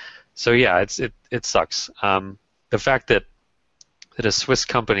be. So yeah, it sucks. The fact that a Swiss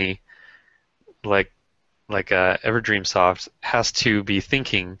company like Everdreamsoft has to be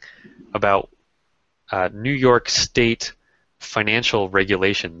thinking about New York State financial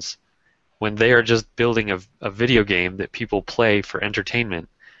regulations when they are just building a video game that people play for entertainment.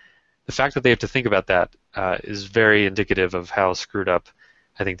 The fact that they have to think about that is very indicative of how screwed up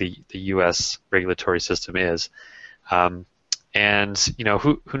I think the U.S. regulatory system is. And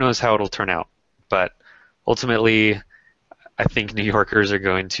who knows how it'll turn out. But ultimately, I think New Yorkers are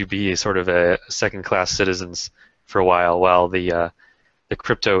going to be sort of a second-class citizens for a while the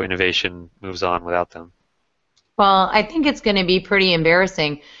crypto innovation moves on without them. Well, I think it's going to be pretty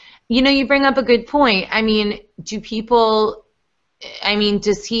embarrassing. You know, you bring up a good point. I mean,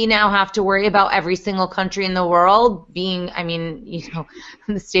 does he now have to worry about every single country in the world being,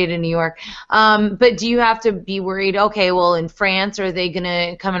 the state of New York? But do you have to be worried, okay, well, in France, are they going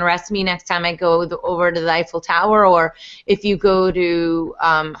to come and arrest me next time I go over to the Eiffel Tower? Or if you go to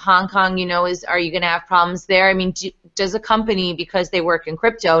Hong Kong, are you going to have problems there? I mean, does a company, because they work in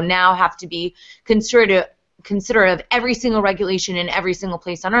crypto, now have to be considerate of every single regulation in every single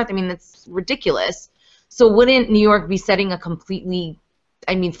place on earth? I mean, that's ridiculous. So wouldn't New York be setting a completely,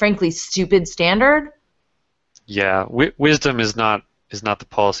 frankly, stupid standard? Yeah, wisdom is not the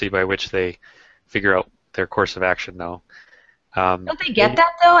policy by which they figure out their course of action, though. Don't they get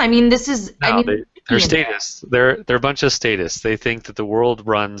that though? I mean, this is. No, they're statists. They're a bunch of statists. They think that the world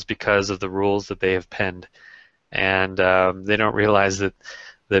runs because of the rules that they have penned, and they don't realize that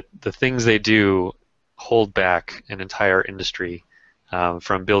the things they do hold back an entire industry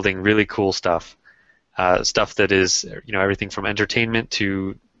from building really cool stuff. Stuff that is, everything from entertainment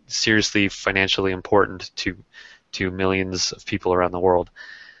to seriously financially important to millions of people around the world.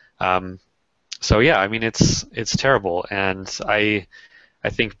 So yeah, I mean it's terrible, and I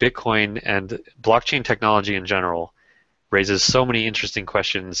think Bitcoin and blockchain technology in general raises so many interesting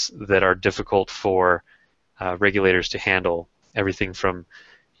questions that are difficult for regulators to handle. Everything from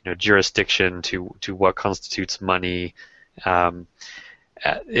jurisdiction to what constitutes money.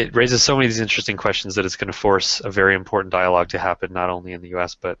 It raises so many of these interesting questions that it's going to force a very important dialogue to happen, not only in the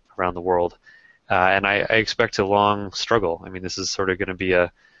U.S. but around the world. And I expect a long struggle. I mean, this is sort of going to be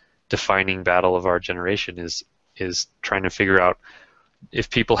a defining battle of our generation, is trying to figure out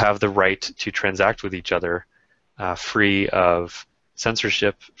if people have the right to transact with each other free of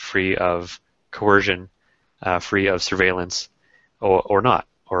censorship, free of coercion, free of surveillance, or not.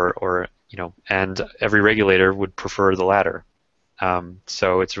 And every regulator would prefer the latter.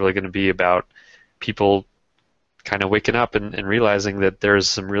 So it's really going to be about people kind of waking up and realizing that there's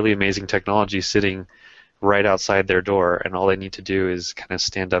some really amazing technology sitting right outside their door, and all they need to do is kind of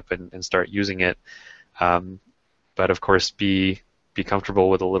stand up and start using it. But of course, be comfortable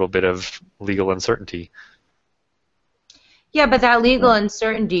with a little bit of legal uncertainty. Yeah, but that legal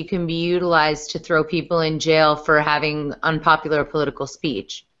uncertainty can be utilized to throw people in jail for having unpopular political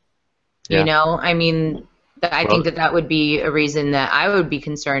speech. Yeah. I think that would be a reason that I would be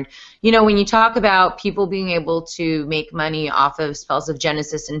concerned. When you talk about people being able to make money off of spells of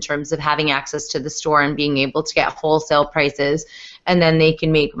Genesis in terms of having access to the store and being able to get wholesale prices, and then they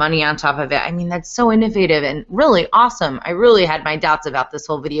can make money on top of it, that's so innovative and really awesome. I really had my doubts about this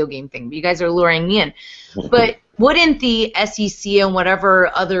whole video game thing, but you guys are luring me in. But wouldn't the SEC and whatever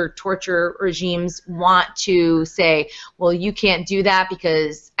other torture regimes want to say, well, you can't do that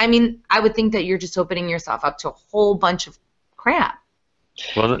because, I would think that you're just opening yourself up to a whole bunch of crap.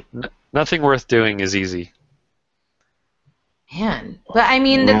 Well, nothing worth doing is easy. Man. But,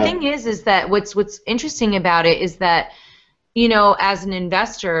 the thing is that what's interesting about it is that, as an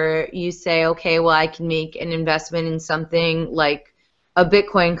investor, you say, okay, well, I can make an investment in something like a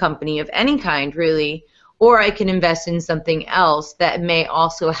Bitcoin company of any kind, really, or I can invest in something else that may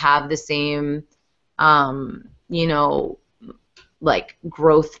also have the same, like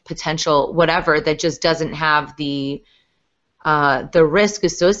growth potential, whatever, that just doesn't have the risk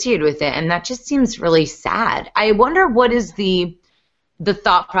associated with it, and that just seems really sad. I wonder what is the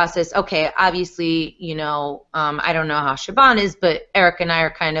thought process. Okay, obviously, I don't know how Shaban is, but Erik and I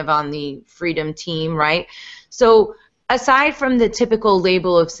are kind of on the freedom team, right? So aside from the typical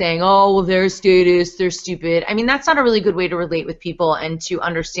label of saying, oh, well, they're statists, they're stupid, that's not a really good way to relate with people and to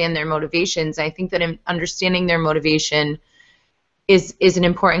understand their motivations. I think that understanding their motivation is an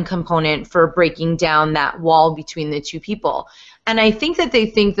important component for breaking down that wall between the two people. And I think that they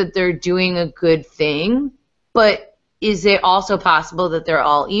think that they're doing a good thing, but is it also possible that they're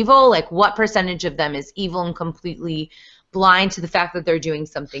all evil? Like, what percentage of them is evil and completely blind to the fact that they're doing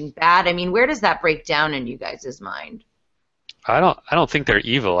something bad? Where does that break down in you guys' mind? I don't think they're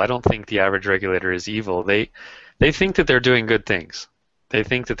evil. I don't think the average regulator is evil. They think that they're doing good things. They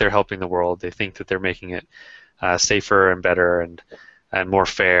think that they're helping the world. They think that they're making it safer and better and more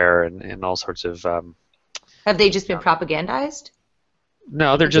fair and all sorts of. Have they just been propagandized?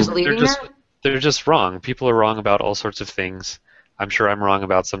 No, they're just wrong. People are wrong about all sorts of things. I'm sure I'm wrong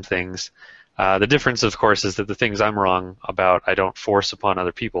about some things. The difference, of course, is that the things I'm wrong about I don't force upon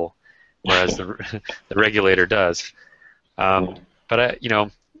other people, whereas the regulator does. But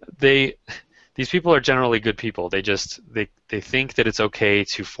these these people are generally good people. They think that it's okay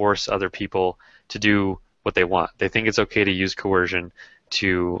to force other people to do what they want. They think it's okay to use coercion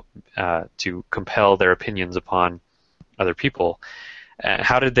to compel their opinions upon other people.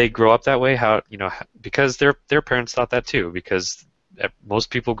 How did they grow up that way? Because their parents thought that too. Because most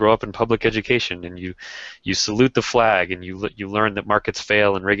people grow up in public education, and you salute the flag, and you learn that markets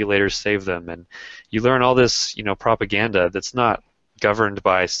fail and regulators save them, and you learn all this propaganda that's not governed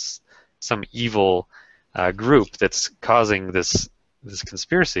by some evil group that's causing this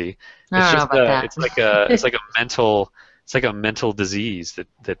conspiracy. It's like a mental disease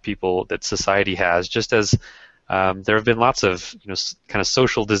that society has. Just as there have been lots of kind of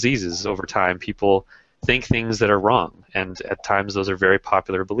social diseases over time. People think things that are wrong, and at times those are very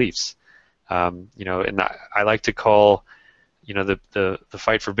popular beliefs. And I like to call the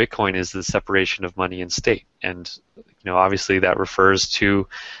fight for Bitcoin is the separation of money and state, and obviously that refers to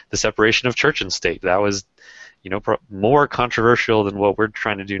the separation of church and state. That was more controversial than what we're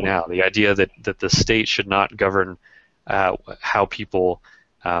trying to do now. The idea that the state should not govern how people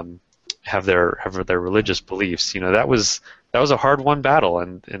have their religious beliefs. That was a hard-won battle,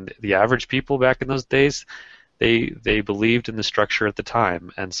 and the average people back in those days, they believed in the structure at the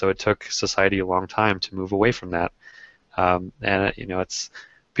time, and so it took society a long time to move away from that.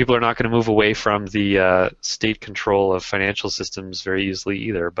 People are not going to move away from the state control of financial systems very easily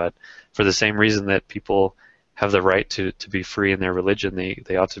either. But for the same reason that people have the right to be free in their religion,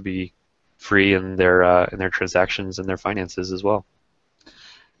 they ought to be free in their transactions and their finances as well.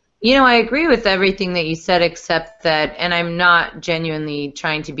 I agree with everything that you said, except that, and I'm not genuinely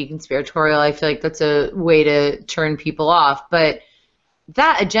trying to be conspiratorial. I feel like that's a way to turn people off, but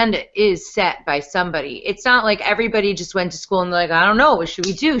that agenda is set by somebody. It's not like everybody just went to school and they're like, I don't know, what should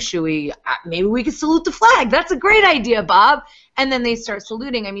we do? Maybe we could salute the flag. That's a great idea, Bob. And then they start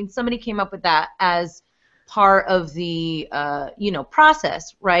saluting. I mean, somebody came up with that as part of the,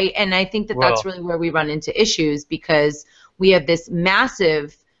 process, right? And I think that's really where we run into issues, because we have this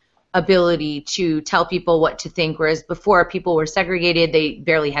massive ability to tell people what to think, whereas before people were segregated. They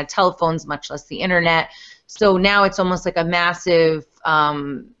barely had telephones, much less the internet. So now it's almost like a massive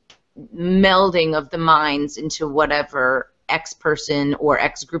melding of the minds into whatever X person or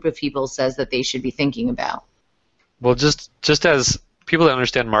X group of people says that they should be thinking about. Well, just as people that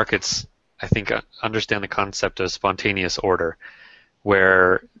understand markets, I think, understand the concept of spontaneous order,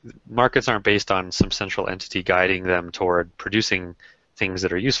 where markets aren't based on some central entity guiding them toward producing things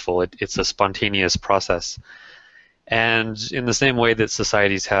that are useful. It's a spontaneous process. And in the same way that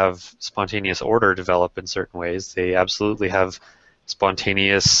societies have spontaneous order develop in certain ways, they absolutely have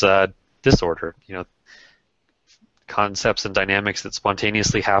spontaneous disorder. Concepts and dynamics that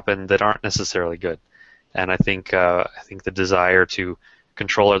spontaneously happen that aren't necessarily good. And I think the desire to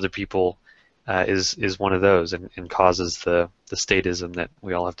control other people is one of those, and causes the statism that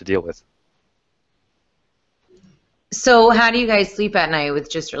we all have to deal with. So how do you guys sleep at night? With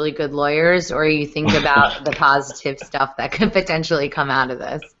just really good lawyers, or you think about the positive stuff that could potentially come out of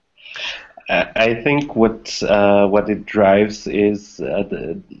this? I think what it drives is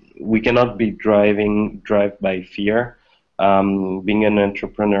we cannot be driven by fear. Being an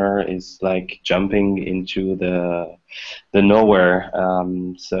entrepreneur is like jumping into the nowhere.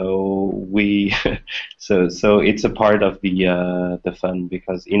 So it's a part of the fun,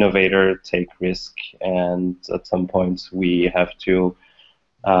 because innovators take risk, and at some points we have to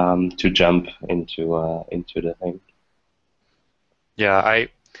jump into the thing. Yeah,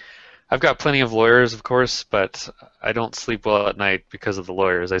 I've got plenty of lawyers, of course, but I don't sleep well at night because of the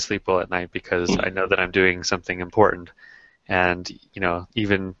lawyers. I sleep well at night because I know that I'm doing something important. And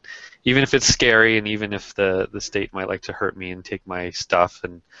even if it's scary, and even if the state might like to hurt me and take my stuff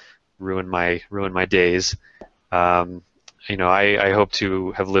and ruin my days, I hope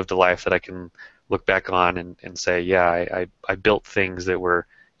to have lived a life that I can look back on and say, yeah, I built things that were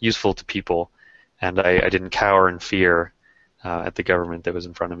useful to people, and I didn't cower in fear at the government that was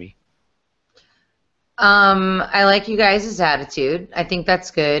in front of me. I like you guys' attitude. I think that's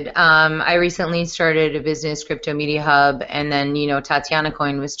good. I recently started a business, Crypto Media Hub, and then, Tatiana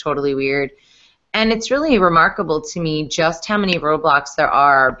Coin was totally weird. And it's really remarkable to me just how many roadblocks there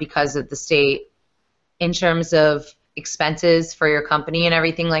are because of the state in terms of expenses for your company and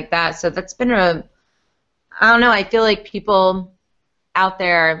everything like that. So that's been I don't know, I feel like people out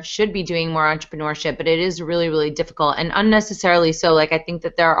there should be doing more entrepreneurship, but it is really, really difficult, and unnecessarily so. Like, I think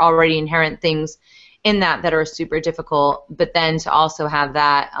that there are already inherent things in that are super difficult, but then to also have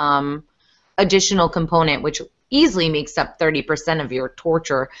that additional component, which easily makes up 30% of your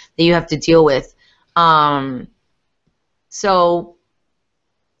torture that you have to deal with. So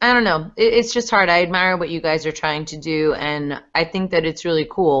I don't know. It's just hard. I admire what you guys are trying to do, and I think that it's really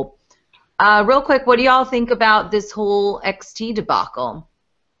cool. Real quick, what do y'all think about this whole XT debacle?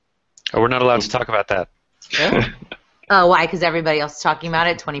 Oh, we're not allowed to talk about that. Really? Oh, why? Because everybody else is talking about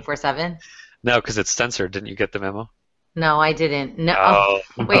it 24/7? No, because it's censored. Didn't you get the memo? No, I didn't. No. Oh,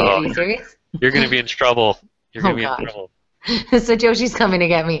 Wait, are you serious? You're going to be in trouble. You're going to be God. in trouble. So Joshi's coming to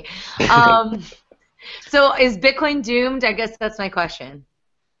get me. So is Bitcoin doomed? I guess that's my question.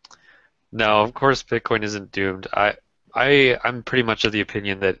 No, of course Bitcoin isn't doomed. I'm pretty much of the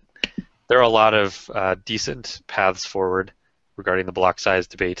opinion that there are a lot of decent paths forward regarding the block size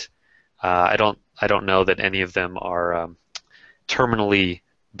debate. I don't know that any of them are terminally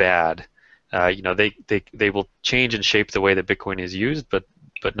bad. They will change and shape the way that Bitcoin is used, but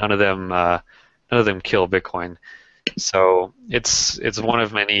none of them kill Bitcoin. So it's one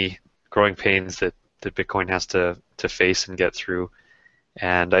of many growing pains that Bitcoin has to face and get through,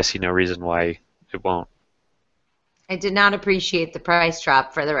 and I see no reason why it won't. I did not appreciate the price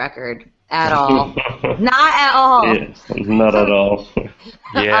drop, for the record, at all. Not at all. Yeah, not at all.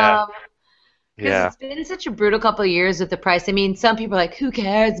 Yeah. Because it's been such a brutal couple of years with the price. I mean, some people are like, who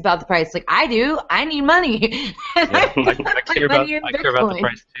cares about the price? Like, I do. I need money. I care about the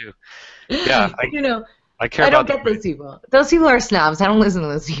price too. Yeah. I care about don't get those people. Those people are snobs. I don't listen to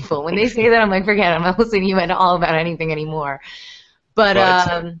those people. When they say that, I'm like, forget it. I'm not listening to you at all about anything anymore. But,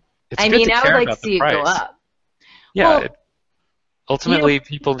 it's I good mean, to I care would like about to see it go up. Yeah. Well, Ultimately,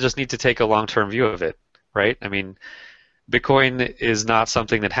 people just need to take a long-term view of it, right? I mean, Bitcoin is not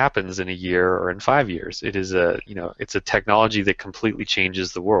something that happens in a year or in 5 years. It is it's a technology that completely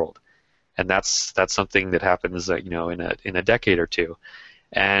changes the world, and that's something that happens, in a decade or two.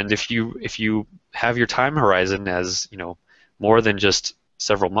 And if you have your time horizon as more than just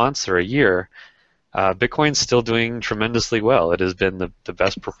several months or a year, Bitcoin's still doing tremendously well. It has been the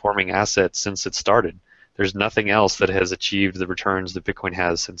best performing asset since it started. There's nothing else that has achieved the returns that Bitcoin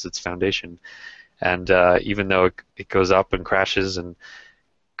has since its foundation. And even though it goes up and crashes and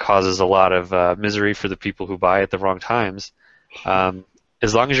causes a lot of misery for the people who buy at the wrong times,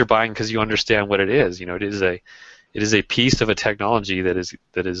 as long as you're buying because you understand what it is, it is a piece of a technology that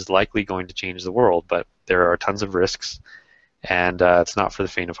is likely going to change the world. But there are tons of risks, and it's not for the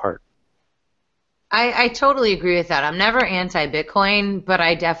faint of heart. I totally agree with that. I'm never anti-Bitcoin, but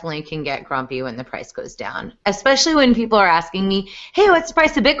I definitely can get grumpy when the price goes down, especially when people are asking me, hey, what's the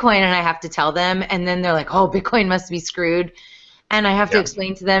price of Bitcoin? And I have to tell them, and then they're like, oh, Bitcoin must be screwed. And I have to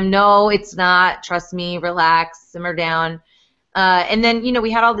explain to them, no, it's not. Trust me, relax, simmer down. And then,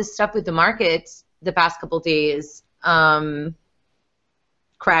 we had all this stuff with the markets the past couple days,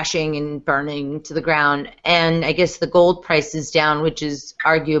 crashing and burning to the ground, and I guess the gold price is down, which is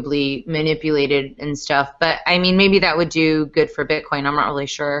arguably manipulated and stuff, but I mean, maybe that would do good for Bitcoin. I'm not really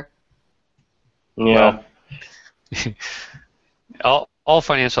sure. Yeah. Well, all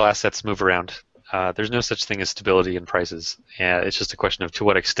financial assets move around. There's no such thing as stability in prices. It's just a question of to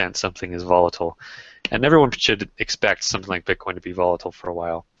what extent something is volatile, and everyone should expect something like Bitcoin to be volatile for a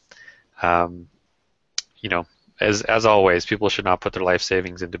while. As always, people should not put their life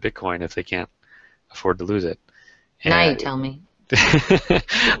savings into Bitcoin if they can't afford to lose it. And now you tell me.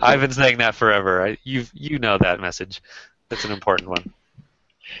 I've been saying that forever. You know that message. That's an important one.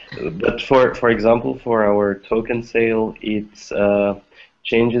 But for example, for our token sale, it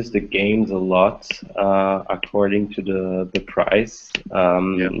changes the games a lot according to the price.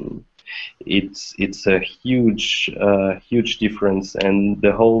 It's a huge difference, and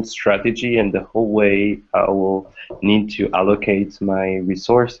the whole strategy and the whole way I will need to allocate my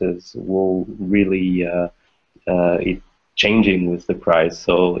resources will really it changing with the price.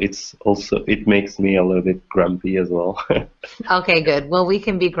 So it makes me a little bit grumpy as well. Okay, good. Well, we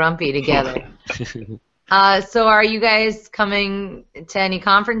can be grumpy together. So are you guys coming to any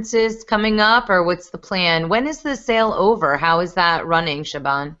conferences coming up, or what's the plan? When is the sale over? How is that running,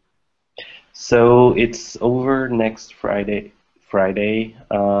 Shaban? So it's over next Friday,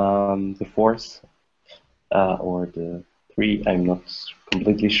 the 4th, or the 3. I'm not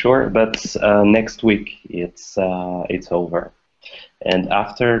completely sure, but next week it's over. And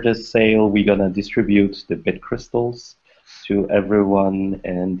after the sale, we're gonna distribute the bit crystals to everyone,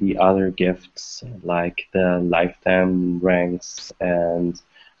 and the other gifts like the lifetime ranks and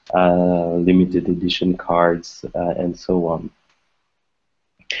limited edition cards and so on.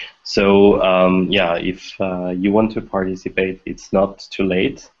 So if you want to participate, it's not too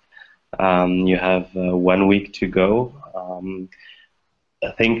late. You have 1 week to go.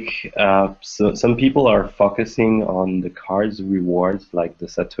 I think some people are focusing on the cards rewards, like the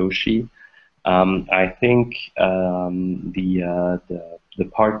Satoshi. I think the the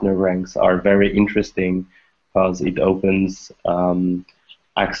partner ranks are very interesting because it opens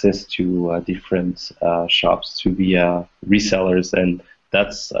access to different shops to be resellers, and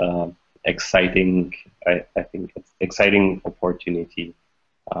that's exciting. I think it's exciting opportunity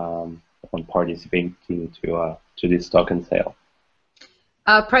on participating to this token sale.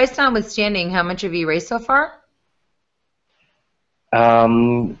 Price notwithstanding, how much have you raised so far?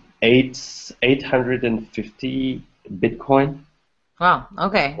 850 Bitcoin. Wow.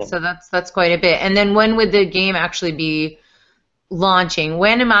 Okay, so that's quite a bit. And then when would the game actually be launching?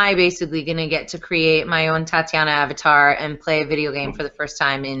 When am I basically going to get to create my own Tatiana avatar and play a video game for the first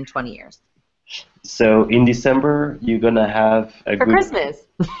time in 20 years? So in December, you're gonna have a for good Christmas.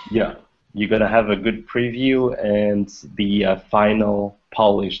 Yeah, you're gonna have a good preview, and the final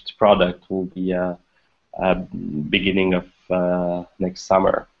polished product will be beginning of next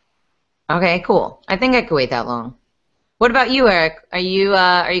summer. Okay, cool. I think I could wait that long. What about you, Erik? Are you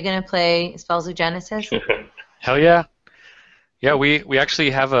gonna play Spells of Genesis? Hell yeah. Yeah, we actually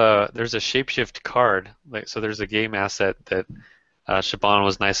have there's a shapeshift card. So there's a game asset that Shaban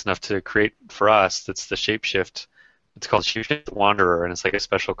was nice enough to create for us. That's the shapeshift. It's called Shapeshift Wanderer, and it's like a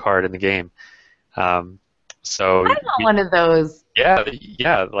special card in the game. So I want one of those.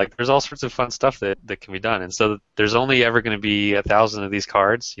 Yeah, like there's all sorts of fun stuff that can be done. And so there's only ever going to be 1,000 of these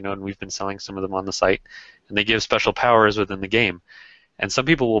cards, and we've been selling some of them on the site, and they give special powers within the game. And some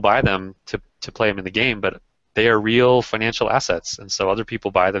people will buy them to play them in the game, but they are real financial assets, and so other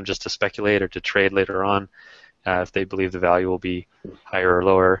people buy them just to speculate or to trade later on if they believe the value will be higher or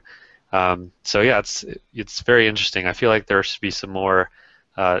lower. So yeah, it's very interesting. I feel like there should be some more,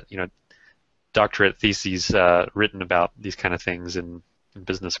 doctorate theses written about these kind of things in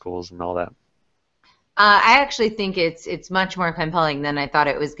business schools and all that. I actually think it's much more compelling than I thought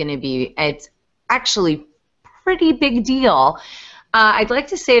it was going to be. It's actually pretty big deal. I'd like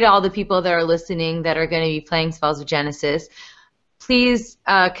to say to all the people that are listening that are going to be playing Spells of Genesis, please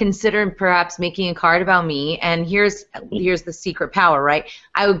consider perhaps making a card about me. And here's the secret power, right?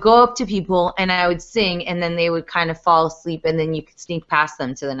 I would go up to people and I would sing, and then they would kind of fall asleep, and then you could sneak past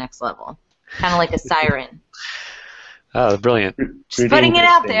them to the next level, kind of like a siren. Oh, brilliant. Just putting it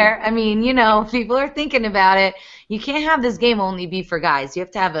out there. I mean, people are thinking about it. You can't have this game only be for guys. You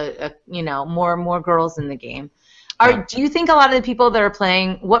have to have more girls in the game. Do you think a lot of the people that are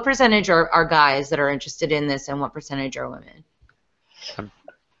playing, what percentage are guys that are interested in this, and what percentage are women?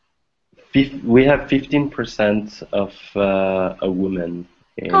 We have 15% of a woman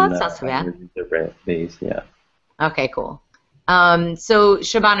in the base. Yeah. Okay, cool. So,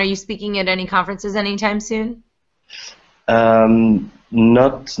 Shaban, are you speaking at any conferences anytime soon?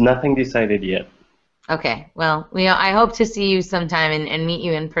 Nothing decided yet. Okay, well, I hope to see you sometime and meet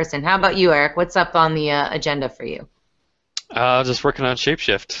you in person. How about you, Erik? What's up on the agenda for you? Just working on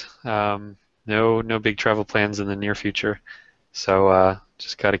Shapeshift. No big travel plans in the near future, so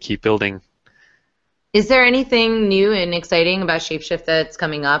just got to keep building. Is there anything new and exciting about Shapeshift that's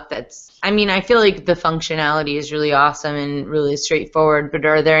coming up? I feel like the functionality is really awesome and really straightforward, but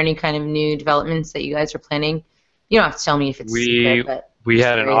are there any kind of new developments that you guys are planning? You don't have to tell me if it's secret, but we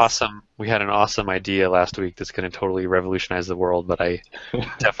had an awesome idea last week that's going to totally revolutionize the world, but I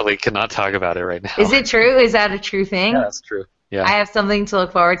definitely cannot talk about it right now. Is it true? Is that a true thing? Yeah, that's true. Yeah. I have something to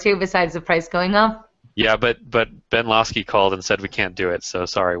look forward to besides the price going up? Yeah, but Ben Losky called and said we can't do it, so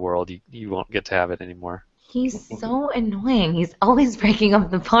sorry, world, you won't get to have it anymore. He's so annoying. He's always breaking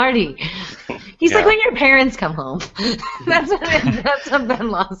up the party. He's like when your parents come home. That's what Ben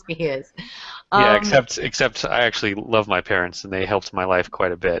Losky is. Yeah, except I actually love my parents, and they helped my life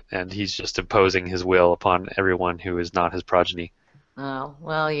quite a bit, and he's just imposing his will upon everyone who is not his progeny. Oh,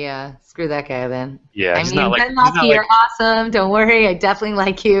 well, yeah. Screw that guy then. Yeah, Ben Losky, you're awesome. Don't worry. I definitely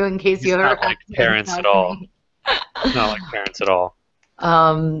like you in case you ever not like parents at all. He's not like parents at all.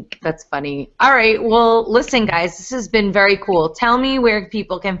 That's funny. All right. Well, listen, guys, this has been very cool. Tell me where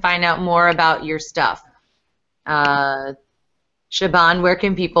people can find out more about your stuff. Shaban, where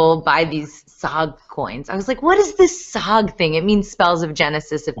can people buy these SOG coins? I was like, what is this SOG thing? It means Spells of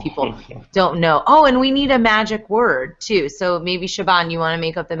Genesis if people don't know. Oh, and we need a magic word, too. So maybe, Shaban, you want to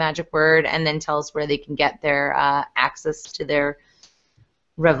make up the magic word and then tell us where they can get their access to their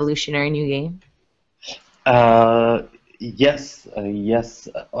revolutionary new game? Yes.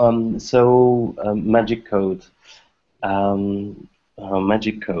 So magic code.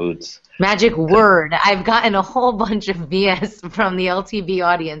 Magic codes. Magic word. I've gotten a whole bunch of BS from the LTV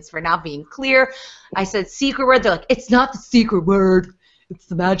audience for not being clear. I said secret word. They're like, it's not the secret word. It's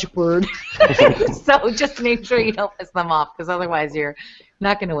the magic word. So just make sure you don't piss them off, because otherwise you're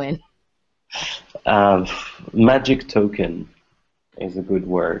not going to win. Magic token is a good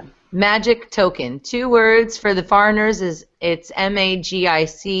word. Magic token. 2 words for the foreigners is it's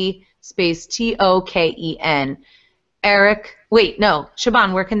MAGIC space TOKEN. Erik, wait, no,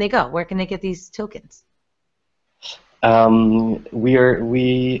 Shaban, where can they go? Where can they get these tokens? We are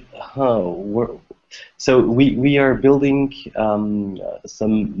building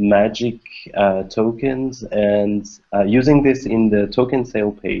some magic tokens, and using this in the token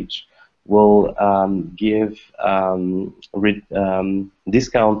sale page will give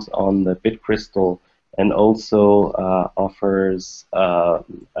discount on the bit crystal, and also offers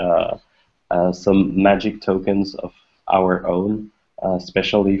some magic tokens of our own,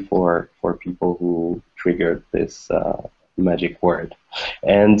 especially for people who triggered this magic word.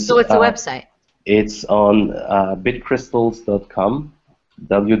 And So what's the website? It's on bitcrystals.com,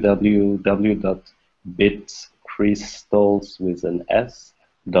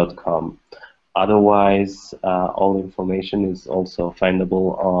 www.bitcrystals.com. Otherwise, all information is also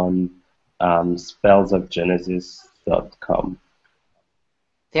findable on spellsofgenesis.com.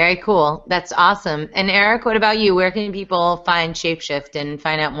 Very cool. That's awesome. And Erik, what about you? Where can people find Shapeshift and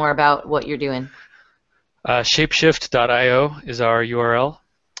find out more about what you're doing? Shapeshift.io is our URL.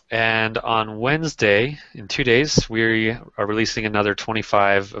 And on Wednesday, in 2 days, we are releasing another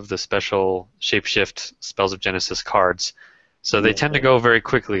 25 of the special Shapeshift Spells of Genesis cards. So they tend to go very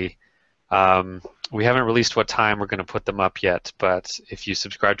quickly. We haven't released what time we're going to put them up yet, but if you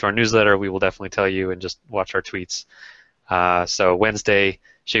subscribe to our newsletter, we will definitely tell you, and just watch our tweets. So Wednesday,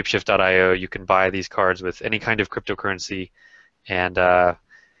 Shapeshift.io, you can buy these cards with any kind of cryptocurrency, and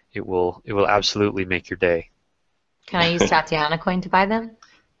it will absolutely make your day. Can I use Tatiana coin to buy them?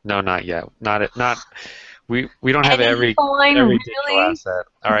 No, not yet. We don't have every coin, digital really? asset.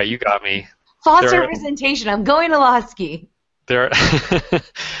 All right, you got me. False representation. I'm going to Lasky.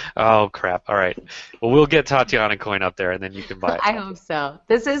 Oh crap! All right. Well, we'll get Tatiana coin up there, and then you can buy it. I hope so.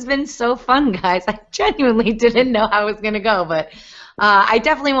 This has been so fun, guys. I genuinely didn't know how it was going to go, but I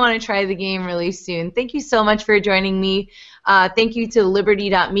definitely want to try the game really soon. Thank you so much for joining me. Thank you to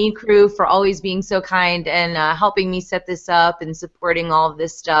Liberty.me crew for always being so kind and helping me set this up and supporting all of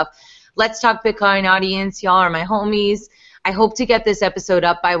this stuff. Let's Talk Bitcoin audience, y'all are my homies. I hope to get this episode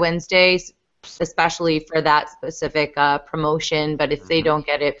up by Wednesday, especially for that specific promotion, but if they don't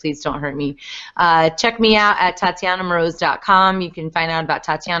get it, please don't hurt me. Check me out at TatianaMoroz.com. You can find out about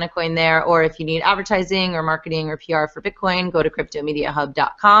Tatiana Coin there, or if you need advertising or marketing or PR for Bitcoin, go to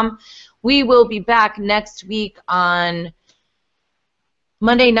CryptoMediaHub.com. We will be back next week on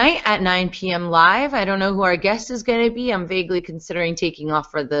Monday night at 9 p.m. live. I don't know who our guest is going to be. I'm vaguely considering taking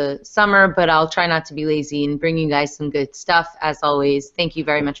off for the summer, but I'll try not to be lazy and bring you guys some good stuff. As always, thank you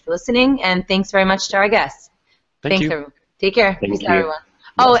very much for listening, and thanks very much to our guests. Thanks, everyone. Take care. Thank you. Everyone.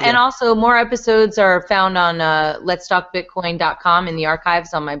 Oh, and also more episodes are found on letstalkbitcoin.com in the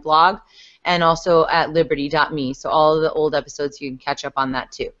archives on my blog, and also at Liberty.me. So all of the old episodes, you can catch up on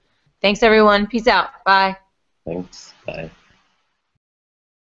that too. Thanks, everyone. Peace out. Bye. Thanks. Bye.